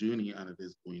journey, and it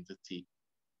is going to take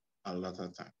a lot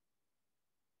of time.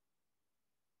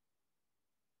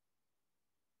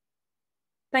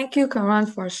 Thank you, Karan,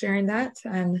 for sharing that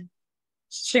and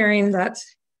sharing that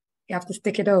you have to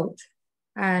stick it out.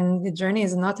 And the journey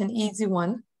is not an easy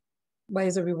one, but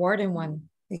it's a rewarding one,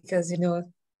 because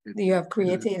you have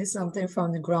created something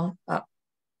from the ground up.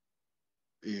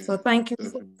 Yeah, so thank you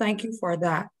for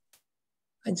that.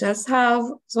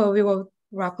 So we will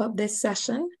wrap up this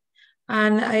session.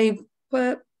 And I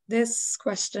put this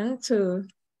question to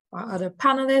our other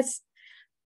panelists.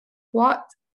 What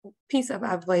piece of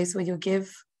advice would you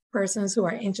give persons who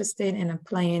are interested in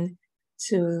applying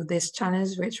to this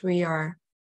challenge which we are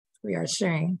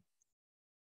sharing?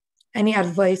 Any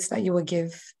advice that you would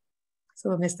give? So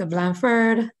Mr.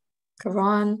 Blanford,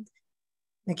 Karan,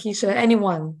 Nikisha,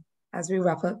 anyone, as we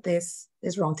wrap up this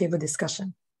roundtable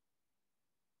discussion.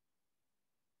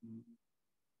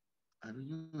 I don't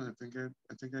know.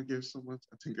 I think I gave so much.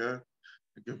 I think I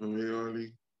gave away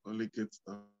all the good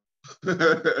stuff.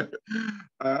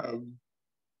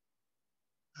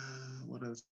 What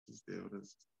else is there?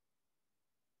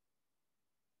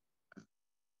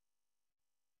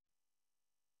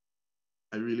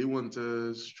 I really want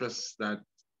to stress that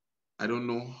I don't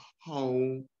know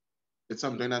how it's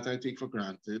something that I take for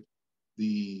granted.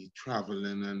 The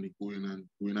traveling and the going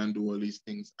and do all these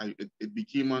things. It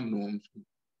became a norm for me,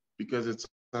 because it's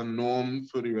a norm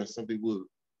for the rest of the world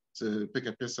to pick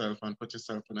up yourself and put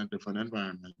yourself in a different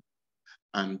environment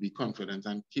and be confident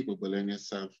and capable in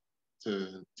yourself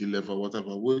to deliver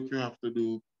whatever work you have to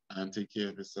do and take care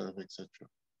of yourself, etc.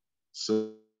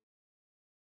 So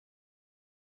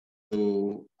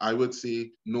So I would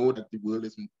say, know that the world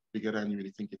is bigger than you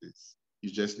really think it is.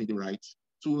 You just need the right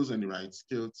tools and the right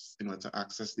skills in order to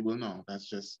access the world now. That's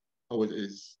just how it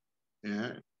is.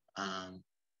 Yeah.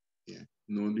 Yeah.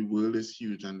 No, the world is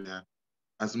huge, and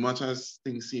as much as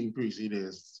things seem crazy,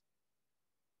 there's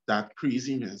that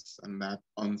craziness and that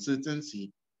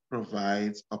uncertainty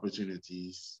provides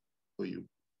opportunities for you.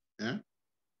 Yeah.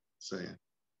 So yeah.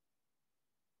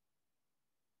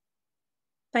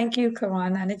 Thank you,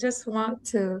 Karan. And I just want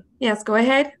to, yes, go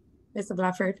ahead, Mr.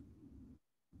 Blafford.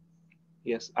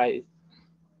 Yes, I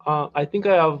think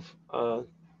I have a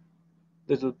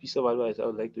little piece of advice I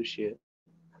would like to share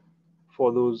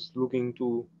for those looking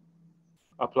to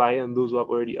apply and those who have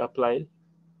already applied,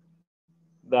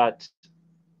 that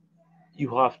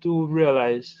you have to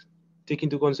realize, take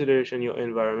into consideration your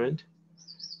environment,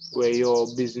 where your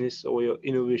business or your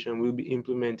innovation will be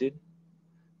implemented.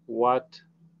 What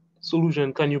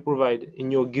solution can you provide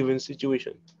in your given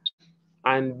situation?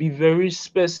 And be very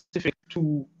specific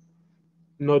to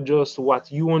not just what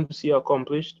you want to see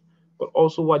accomplished, but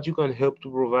also what you can help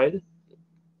to provide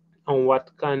and what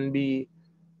can be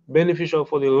beneficial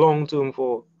for the long term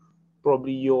for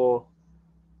probably your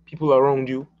people around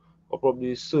you, or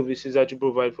probably services that you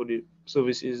provide for the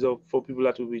services of for people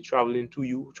that will be traveling to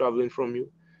you, traveling from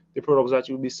you, the products that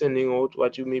you'll be sending out,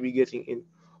 what you may be getting in,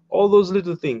 all those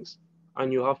little things.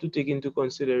 And you have to take into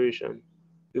consideration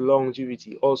the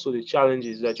longevity, also the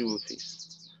challenges that you will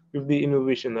face with the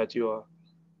innovation that you are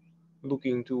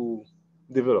looking to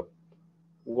develop.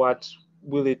 What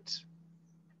will it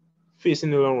face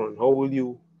in the long run? How will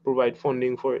you provide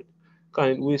funding for it? Can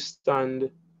it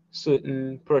withstand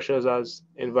certain pressures as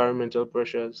environmental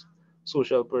pressures,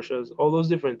 social pressures, all those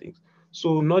different things?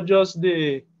 So not just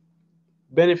the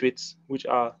benefits, which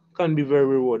are can be very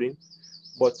rewarding,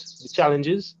 but the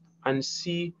challenges, and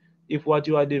see if what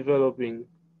you are developing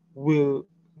will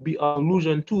be a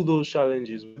solution to those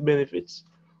challenges with benefits,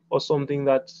 or something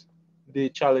that the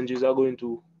challenges are going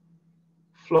to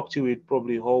fluctuate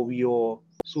probably how your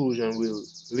solution will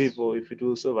live or if it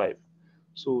will survive.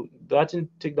 So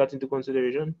take that into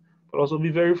consideration, but also be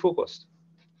very focused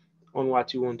on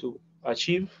what you want to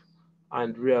achieve,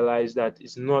 and realize that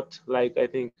it's not like, I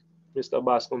think Mr.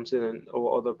 Bascom said and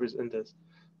our other presenters,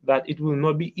 that it will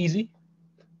not be easy,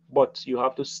 but you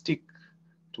have to stick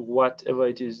to whatever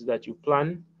it is that you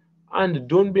plan, and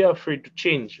don't be afraid to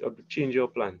change or to change your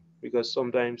plan, because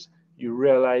sometimes you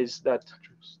realize that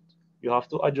you have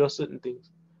to adjust certain things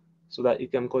so that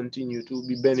it can continue to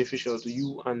be beneficial to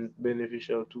you and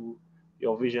beneficial to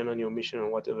your vision and your mission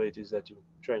and whatever it is that you're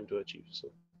trying to achieve. So,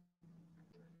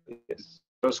 yes.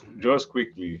 Just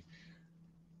quickly,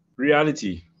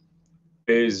 reality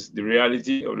is the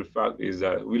reality of the fact is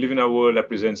that we live in a world that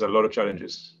presents a lot of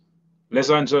challenges. Less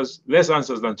answers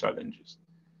than challenges.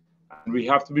 And we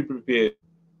have to be prepared.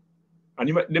 And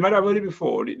they might have heard it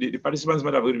before, the participants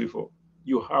might have heard it before.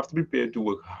 You have to be prepared to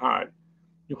work hard.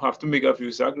 You have to make a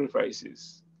few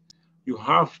sacrifices. You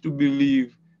have to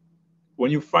believe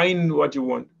when you find what you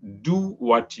want, do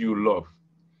what you love.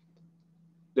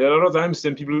 There are a lot of times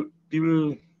then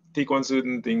people take on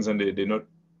certain things and they do not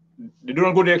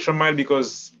go the extra mile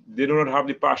because they do not have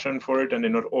the passion for it and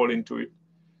they're not all into it.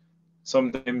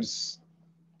 Sometimes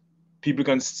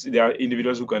there are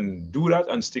individuals who can do that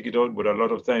and stick it out, but a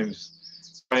lot of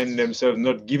times find themselves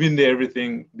not giving their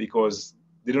everything because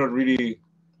they do not really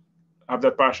have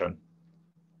that passion.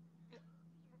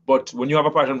 But when you have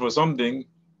a passion for something,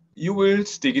 you will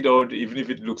stick it out even if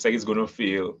it looks like it's going to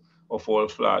fail or fall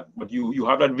flat. But you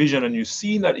have that vision and you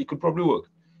see that it could probably work.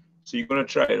 So you're going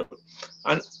to try it out.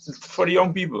 And for the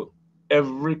young people,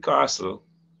 every castle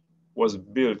was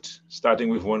built starting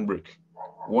with one brick,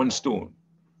 one stone,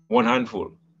 one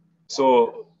handful.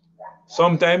 So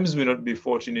sometimes we not be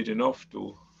fortunate enough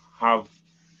to have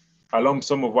a lump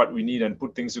sum of what we need and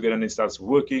put things together and it starts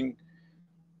working.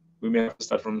 We may have to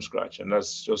start from scratch. And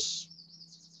that's just,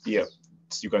 yeah,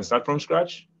 you can start from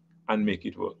scratch and make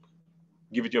it work.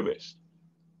 Give it your best.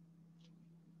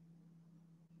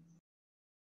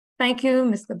 Thank you,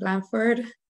 Mr. Blanford.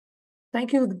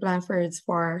 Thank you, the Blanfords,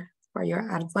 for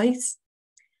your advice.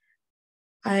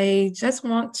 I just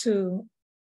want to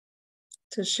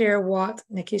share what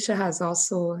Nikisha has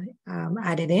also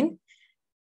added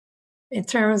in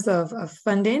terms of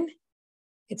funding.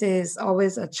 It is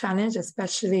always a challenge,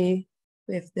 especially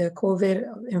with the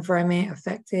COVID environment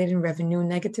affected revenue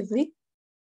negatively.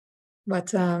 But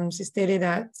she stated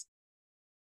that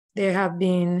they have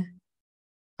been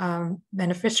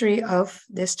beneficiary of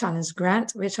this challenge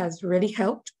grant, which has really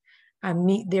helped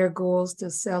meet their goals to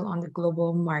sell on the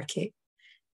global market.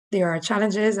 There are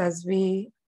challenges as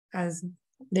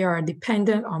they are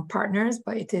dependent on partners,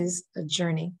 but it is a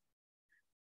journey.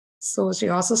 So she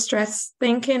also stressed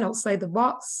thinking outside the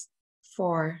box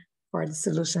for the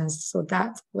solutions. So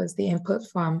that was the input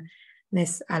from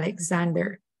Ms.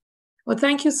 Alexander. Well,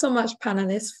 thank you so much,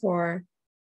 panelists, for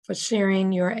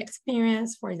sharing your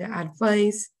experience, for the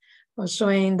advice, for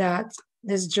showing that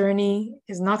this journey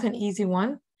is not an easy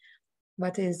one,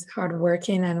 but is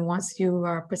hardworking. And once you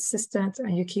are persistent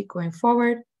and you keep going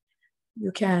forward,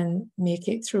 you can make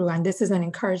it through. And this is an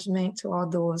encouragement to all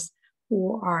those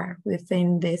who are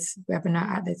within this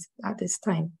webinar at this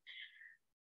time.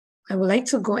 I would like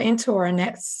to go into our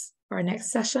next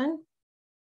session,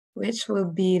 which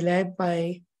will be led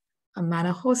by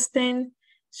Amanda Hostin.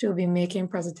 She'll be making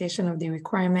presentation of the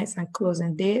requirements and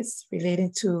closing dates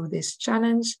relating to this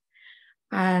challenge.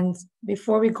 And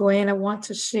before we go in, I want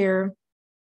to share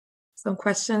some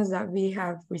questions that we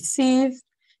have received.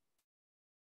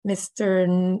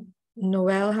 Mr.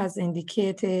 Noel has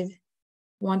indicated,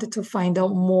 wanted to find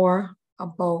out more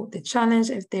about the challenge,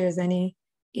 if there's any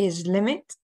age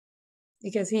limit,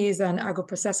 because he is an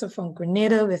agro-processor from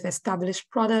Grenada with established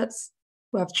products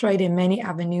who have tried in many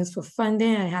avenues for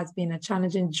funding, and it has been a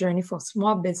challenging journey for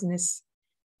small business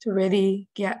to really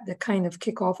get the kind of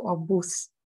kickoff or boost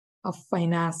of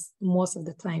finance most of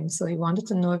the time. So he wanted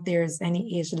to know if there is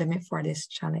any age limit for this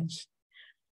challenge.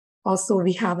 Also,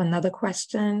 we have another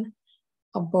question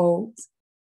about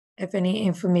if any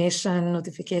information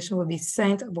notification will be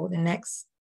sent about the next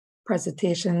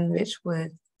presentation, which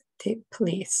would take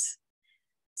place.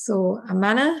 So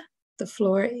Amanda, the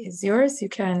floor is yours. You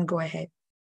can go ahead.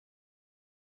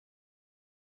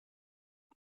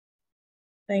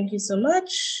 Thank you so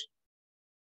much.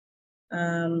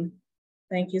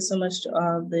 Thank you so much to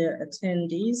all the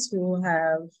attendees who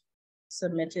have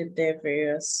submitted their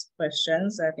various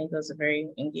questions. I think it was a very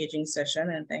engaging session,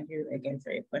 and thank you again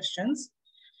for your questions.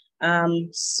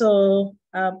 So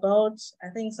I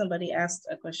think somebody asked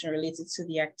a question related to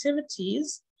the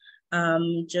activities.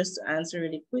 Just to answer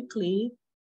really quickly,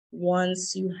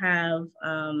 once you have,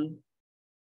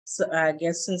 so I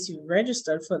guess since you've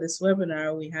registered for this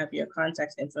webinar, we have your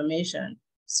contact information.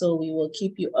 So we will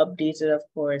keep you updated, of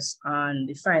course, on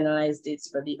the finalized dates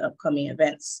for the upcoming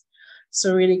events.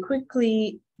 So really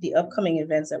quickly, the upcoming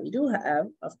events that we do have,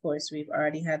 of course, we've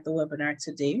already had the webinar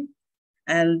today,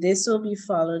 and this will be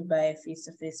followed by a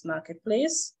face-to-face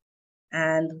marketplace.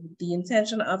 And the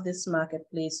intention of this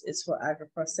marketplace is for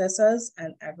agro-processors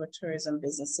and agro-tourism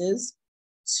businesses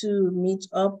to meet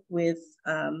up with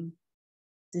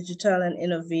digital and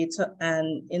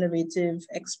innovative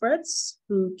experts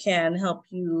who can help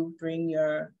you bring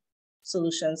your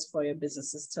solutions for your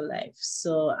businesses to life.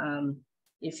 So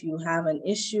if you have an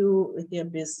issue with your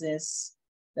business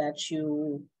that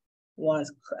you want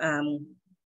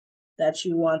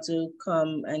to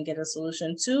come and get a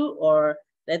solution to, or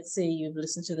let's say you've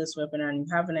listened to this webinar and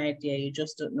you have an idea, you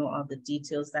just don't know all the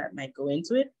details that might go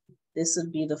into it, this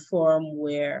would be the forum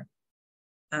where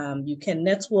you can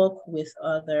network with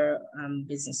other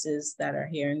businesses that are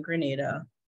here in Grenada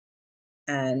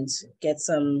and get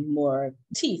some more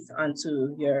teeth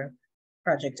onto your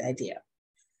project idea.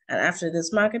 And after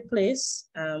this marketplace,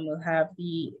 we'll have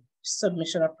the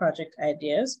submission of project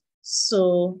ideas.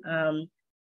 So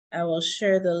I will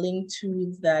share the link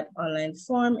to that online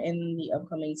form in the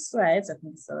upcoming slides. I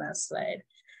think it's the last slide.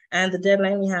 And the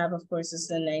deadline we have, of course, is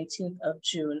the 19th of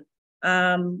June.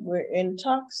 We're in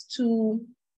talks to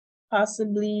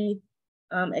possibly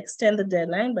extend the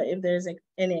deadline, but if there's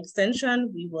any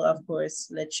extension, we will, of course,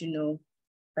 let you know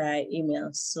by email.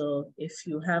 So if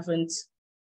you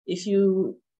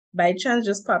by chance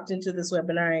just popped into this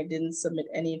webinar and didn't submit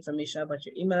any information about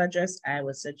your email address, I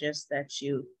would suggest that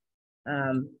you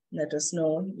let us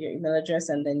know your email address,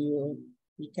 and then you will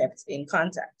be kept in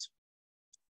contact.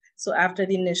 So after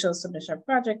the initial submission of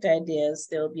project ideas,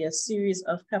 there will be a series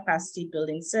of capacity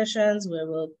building sessions where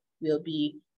we'll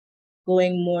be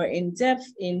going more in depth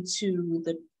into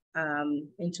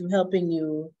helping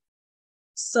you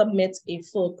submit a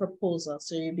full proposal.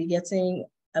 So you'll be getting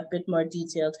a bit more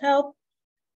detailed help,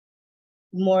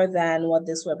 more than what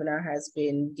this webinar has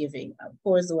been giving. Of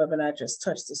course, the webinar just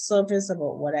touched the surface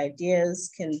about what ideas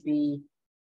can be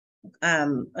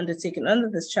undertaken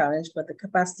under this challenge, but the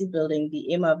capacity building,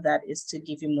 the aim of that is to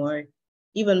give you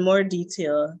even more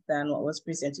detail than what was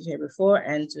presented here before,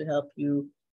 and to help you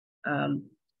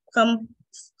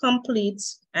complete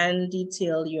and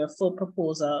detail your full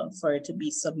proposal for it to be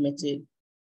submitted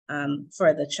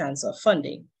for the chance of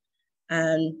funding.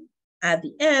 And at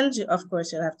the end, of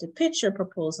course, you'll have to pitch your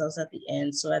proposals at the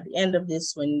end. So at the end of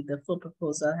this, when the full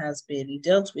proposal has been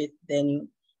dealt with, then you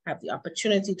have the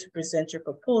opportunity to present your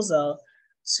proposal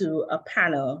to a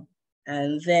panel.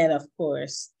 And then, of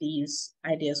course, these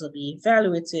ideas will be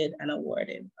evaluated and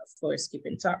awarded. Of course, keep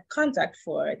in contact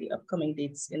for the upcoming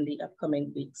dates in the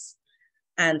upcoming weeks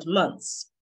and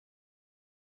months.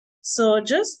 So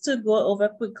just to go over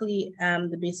quickly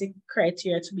the basic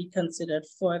criteria to be considered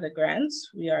for the grants.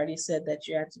 We already said that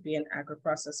you have to be an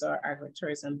agro-processor or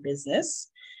agro-tourism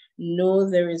business. No,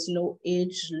 there is no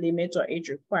age limit or age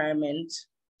requirement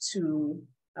to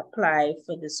apply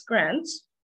for this grant,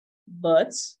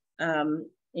 but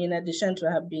in addition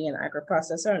to being an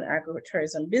agro-processor and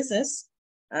agro-tourism business,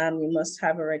 you must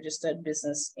have a registered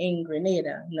business in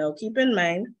Grenada. Now, keep in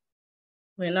mind,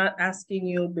 we're not asking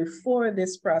you before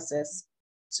this process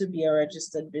to be a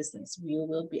registered business. We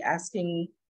will be asking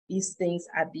these things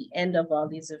at the end of all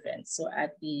these events. So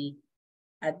at the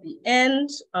end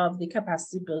of the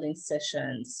capacity building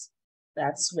sessions,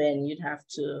 that's when you'd have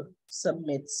to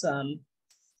submit some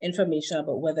information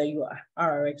about whether you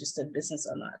are a registered business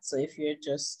or not. So if you're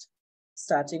just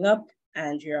starting up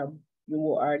and you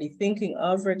were already thinking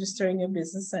of registering your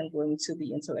business and going to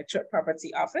the intellectual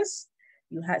property office,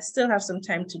 you still have some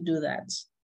time to do that.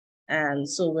 And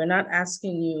so we're not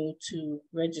asking you to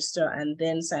register and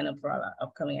then sign up for all our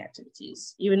upcoming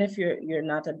activities. Even if you're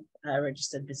not a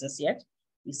registered business yet,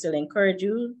 we still encourage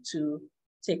you to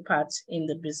take part in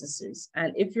the businesses.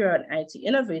 And if you're an IT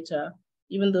innovator,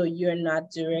 even though if you're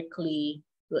not directly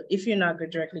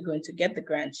going to get the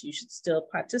grant, you should still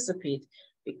participate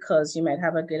because you might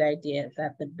have a good idea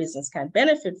that the business can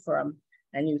benefit from,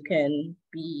 and you can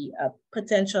be a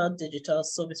potential digital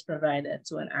service provider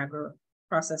to an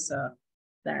agro-processor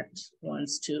that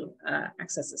wants to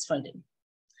access this funding.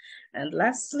 And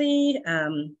lastly,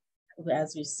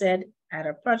 as we said, at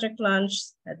a project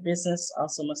launch, that business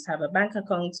also must have a bank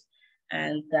account,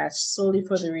 and that's solely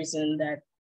for the reason that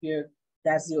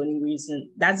that's the only way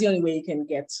you can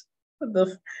get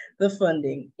the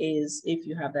funding is if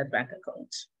you have that bank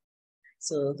account.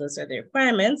 So those are the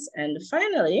requirements. And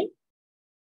finally,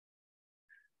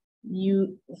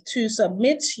 to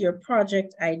submit your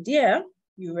project idea,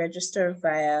 you register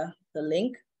via the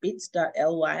link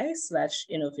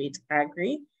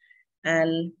bit.ly/innovateagri.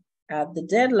 And the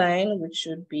deadline, which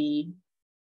should be,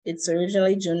 it's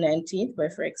originally June 19th,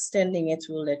 but for extending it,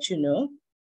 we'll let you know.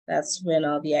 That's when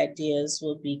all the ideas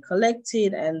will be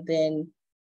collected, and then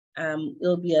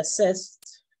it'll be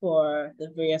assessed for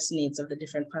the various needs of the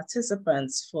different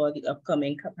participants for the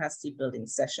upcoming capacity building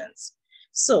sessions.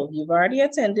 So you've already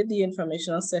attended the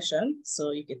informational session,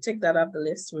 so you can take that off the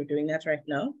list. We're doing that right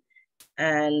now.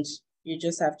 And you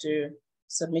just have to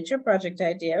submit your project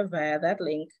idea via that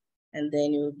link, and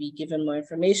then you'll be given more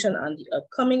information on the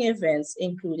upcoming events,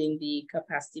 including the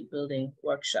capacity building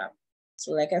workshop.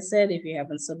 So like I said, if you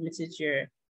haven't submitted your,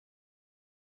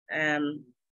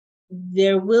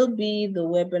 there will be the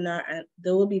webinar, and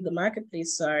there will be the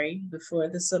marketplace, before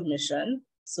the submission.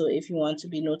 So if you want to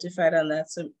be notified on that,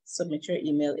 submit your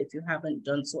email if you haven't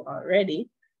done so already.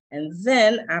 And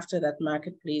then after that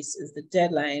marketplace is the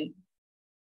deadline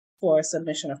for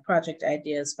submission of project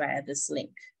ideas via this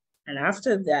link. And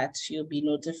after that, you'll be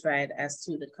notified as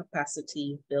to the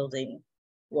capacity building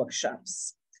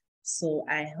workshops. So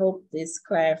I hope this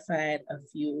clarified a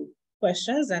few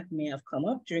questions that may have come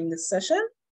up during this session.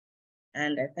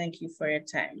 And I thank you for your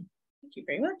time. Thank you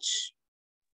very much.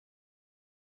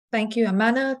 Thank you,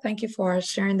 Amanda. Thank you for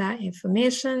sharing that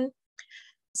information.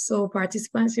 So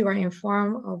participants, you are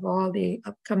informed of all the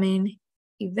upcoming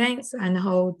events and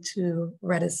how to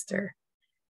register.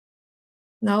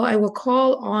 Now I will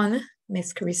call on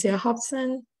Ms. Carissa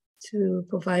Hobson to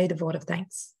provide a vote of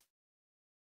thanks.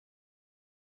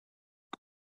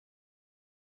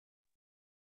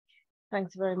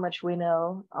 Thanks very much,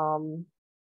 Winel.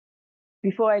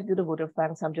 Before I do the vote of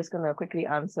thanks, I'm just going to quickly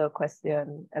answer a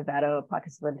question that a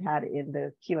participant had in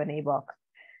the Q&A box.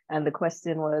 And the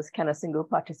question was, can a single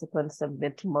participant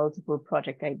submit multiple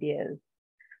project ideas?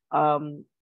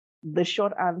 The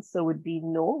short answer would be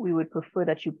no. We would prefer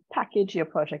that you package your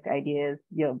project ideas,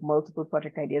 your multiple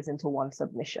project ideas into one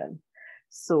submission.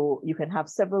 So you can have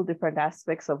several different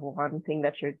aspects of one thing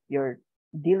that you're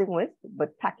dealing with,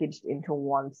 but packaged into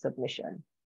one submission.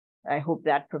 I hope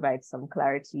that provides some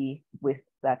clarity with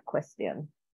that question.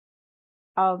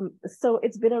 So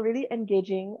it's been a really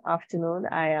engaging afternoon.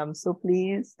 I am so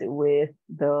pleased with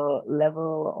the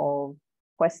level of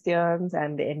questions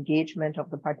and the engagement of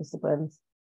the participants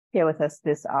here with us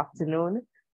this afternoon.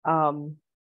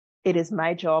 It is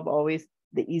my job, always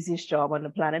the easiest job on the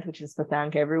planet, which is to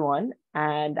thank everyone.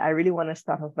 And I really want to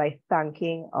start off by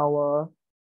thanking our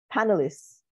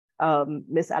panelists.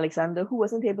 Ms. Alexander, who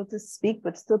wasn't able to speak,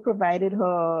 but still provided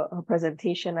her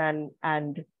presentation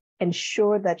and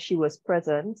ensure that she was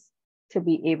present to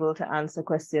be able to answer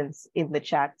questions in the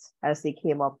chat as they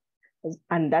came up.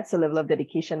 And that's a level of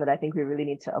dedication that I think we really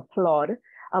need to applaud.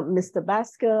 Mr.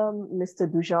 Bascom, Mr.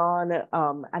 Dujon,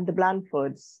 and the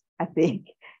Blandfords, I think,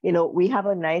 we have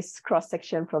a nice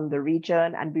cross-section from the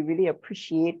region, and we really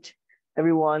appreciate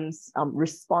everyone's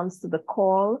response to the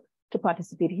call to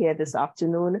participate here this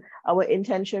afternoon. Our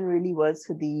intention really was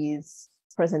for these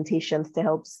presentations to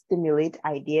help stimulate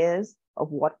ideas of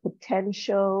what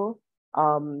potential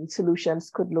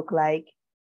solutions could look like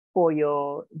for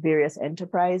your various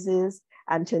enterprises,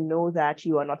 and to know that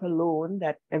you are not alone,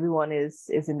 that everyone is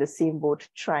in the same boat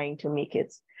trying to make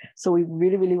it. So we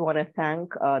really, really want to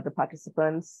thank the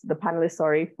participants, the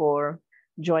panelists, for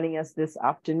joining us this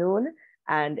afternoon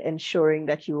and ensuring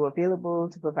that you were available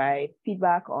to provide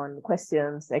feedback on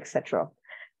questions, etc.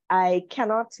 I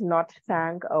cannot not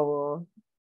thank our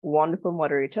wonderful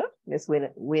moderator, Ms.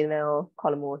 Winel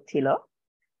Colomo-Taylor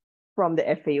from the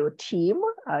FAO team.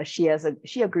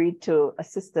 She agreed to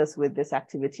assist us with this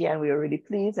activity, and we are really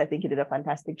pleased. I think you did a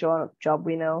fantastic job,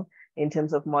 Winel, in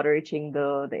terms of moderating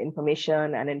the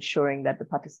information and ensuring that the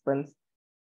participants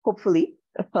hopefully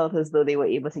felt as though they were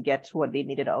able to get what they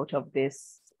needed out of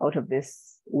this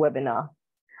webinar.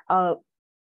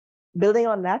 Building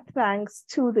on that, thanks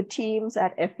to the teams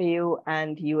at FAO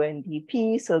and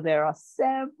UNDP. So there are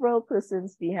several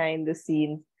persons behind the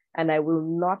scenes, and I will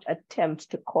not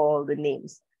attempt to call the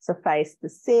names. Suffice to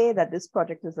say that this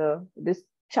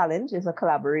challenge is a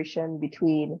collaboration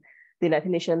between the United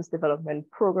Nations Development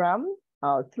Program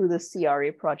through the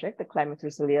CRA project, the Climate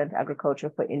Resilient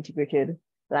Agriculture for Integrated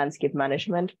Landscape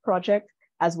Management project,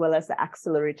 as well as the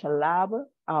Accelerator Lab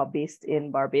based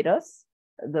in Barbados.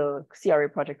 The CRA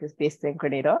project is based in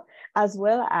Grenada, as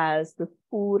well as the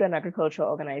Food and Agriculture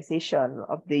Organization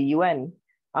of the UN.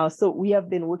 So we have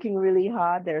been working really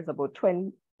hard. There's about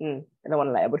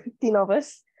 15 of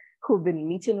us who've been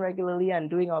meeting regularly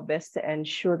and doing our best to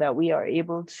ensure that we are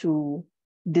able to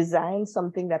design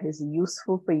something that is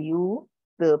useful for you,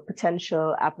 the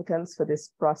potential applicants for this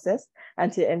process,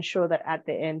 and to ensure that at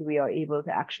the end, we are able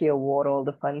to actually award all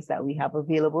the funds that we have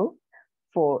available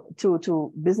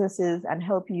to businesses and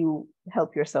help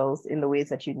yourselves in the ways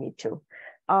that you need to.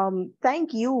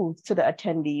 Thank you to the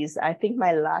attendees. I think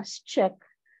my last check,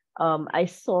 I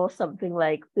saw something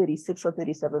like 36 or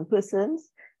 37 persons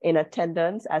in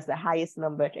attendance as the highest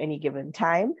number at any given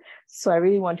time. So I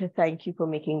really want to thank you for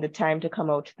making the time to come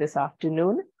out this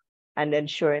afternoon and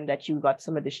ensuring that you got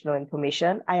some additional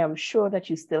information. I am sure that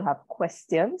you still have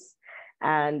questions,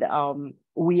 and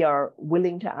we are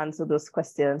willing to answer those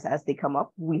questions as they come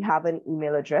up. We have an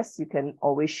email address. You can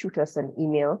always shoot us an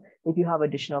email if you have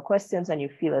additional questions and you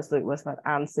feel as though it was not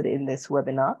answered in this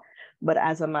webinar. But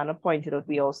as Amanda pointed out,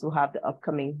 we also have the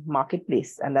upcoming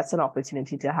marketplace, and that's an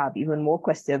opportunity to have even more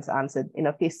questions answered in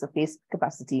a face-to-face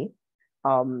capacity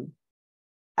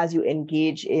as you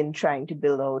engage in trying to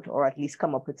build out or at least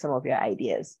come up with some of your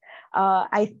ideas.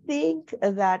 I think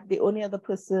that the only other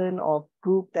person or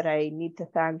group that I need to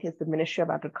thank is the Ministry of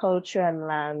Agriculture and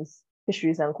Lands,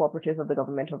 Fisheries and Cooperatives of the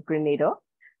Government of Grenada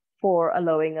for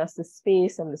allowing us the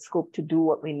space and the scope to do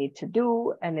what we need to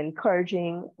do and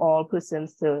encouraging all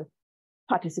persons to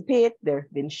participate. They've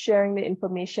been sharing the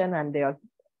information, and they are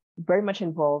very much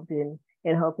involved in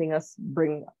helping us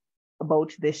bring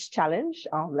about this challenge.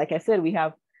 Like I said, we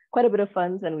have quite a bit of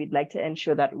funds, and we'd like to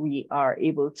ensure that we are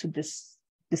able to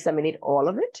disseminate all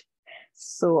of it.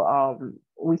 So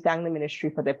we thank the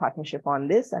ministry for their partnership on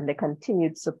this and their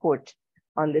continued support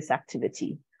on this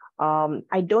activity.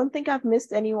 I don't think I've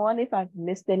missed anyone. If I've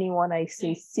missed anyone, I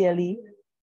sincerely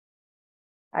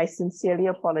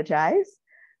apologize.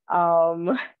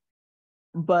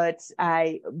 But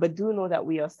do know that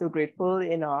we are still grateful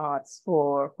in our hearts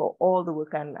for all the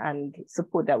work and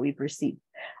support that we've received.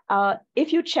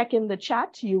 If you check in the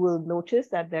chat, you will notice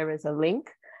that there is a link.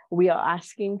 We are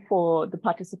asking for the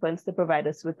participants to provide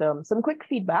us with some quick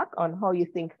feedback on how you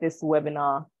think this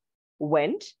webinar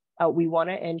went. We want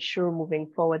to ensure moving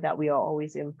forward that we are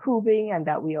always improving and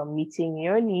that we are meeting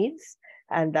your needs,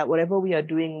 and that whatever we are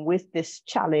doing with this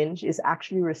challenge is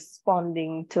actually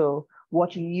responding to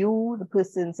what you, the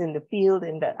persons in the field,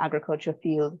 in the agriculture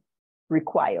field,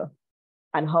 require,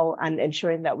 and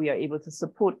ensuring that we are able to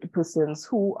support the persons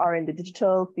who are in the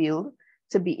digital field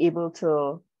to be able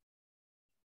to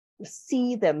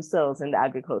see themselves in the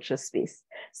agriculture space.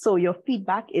 So your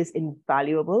feedback is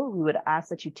invaluable. We would ask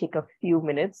that you take a few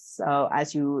minutes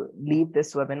as you leave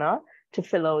this webinar to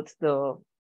fill out the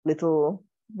little,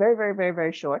 very, very, very,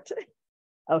 very short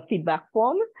feedback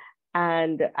form.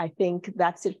 And I think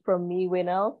that's it from me,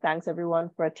 Winell. Thanks everyone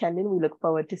for attending. We look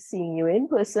forward to seeing you in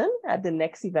person at the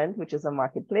next event, which is a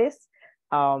marketplace.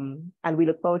 And we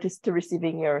look forward to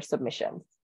receiving your submissions.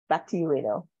 Back to you,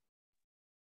 Winell.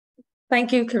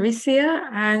 Thank you, Carissa.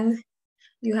 And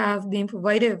you have been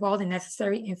provided with all the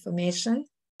necessary information.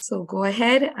 So go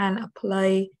ahead and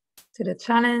apply to the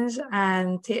challenge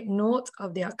and take note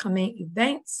of the upcoming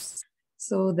events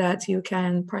so that you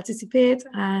can participate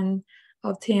and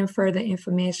obtain further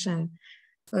information.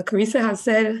 Carissa has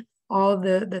said all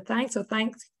the thanks. So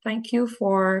thank you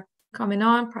for coming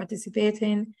on,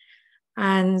 participating,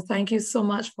 and thank you so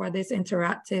much for this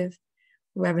interactive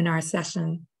webinar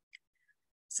session.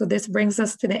 So this brings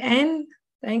us to the end.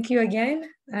 Thank you again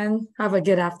and have a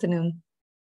good afternoon.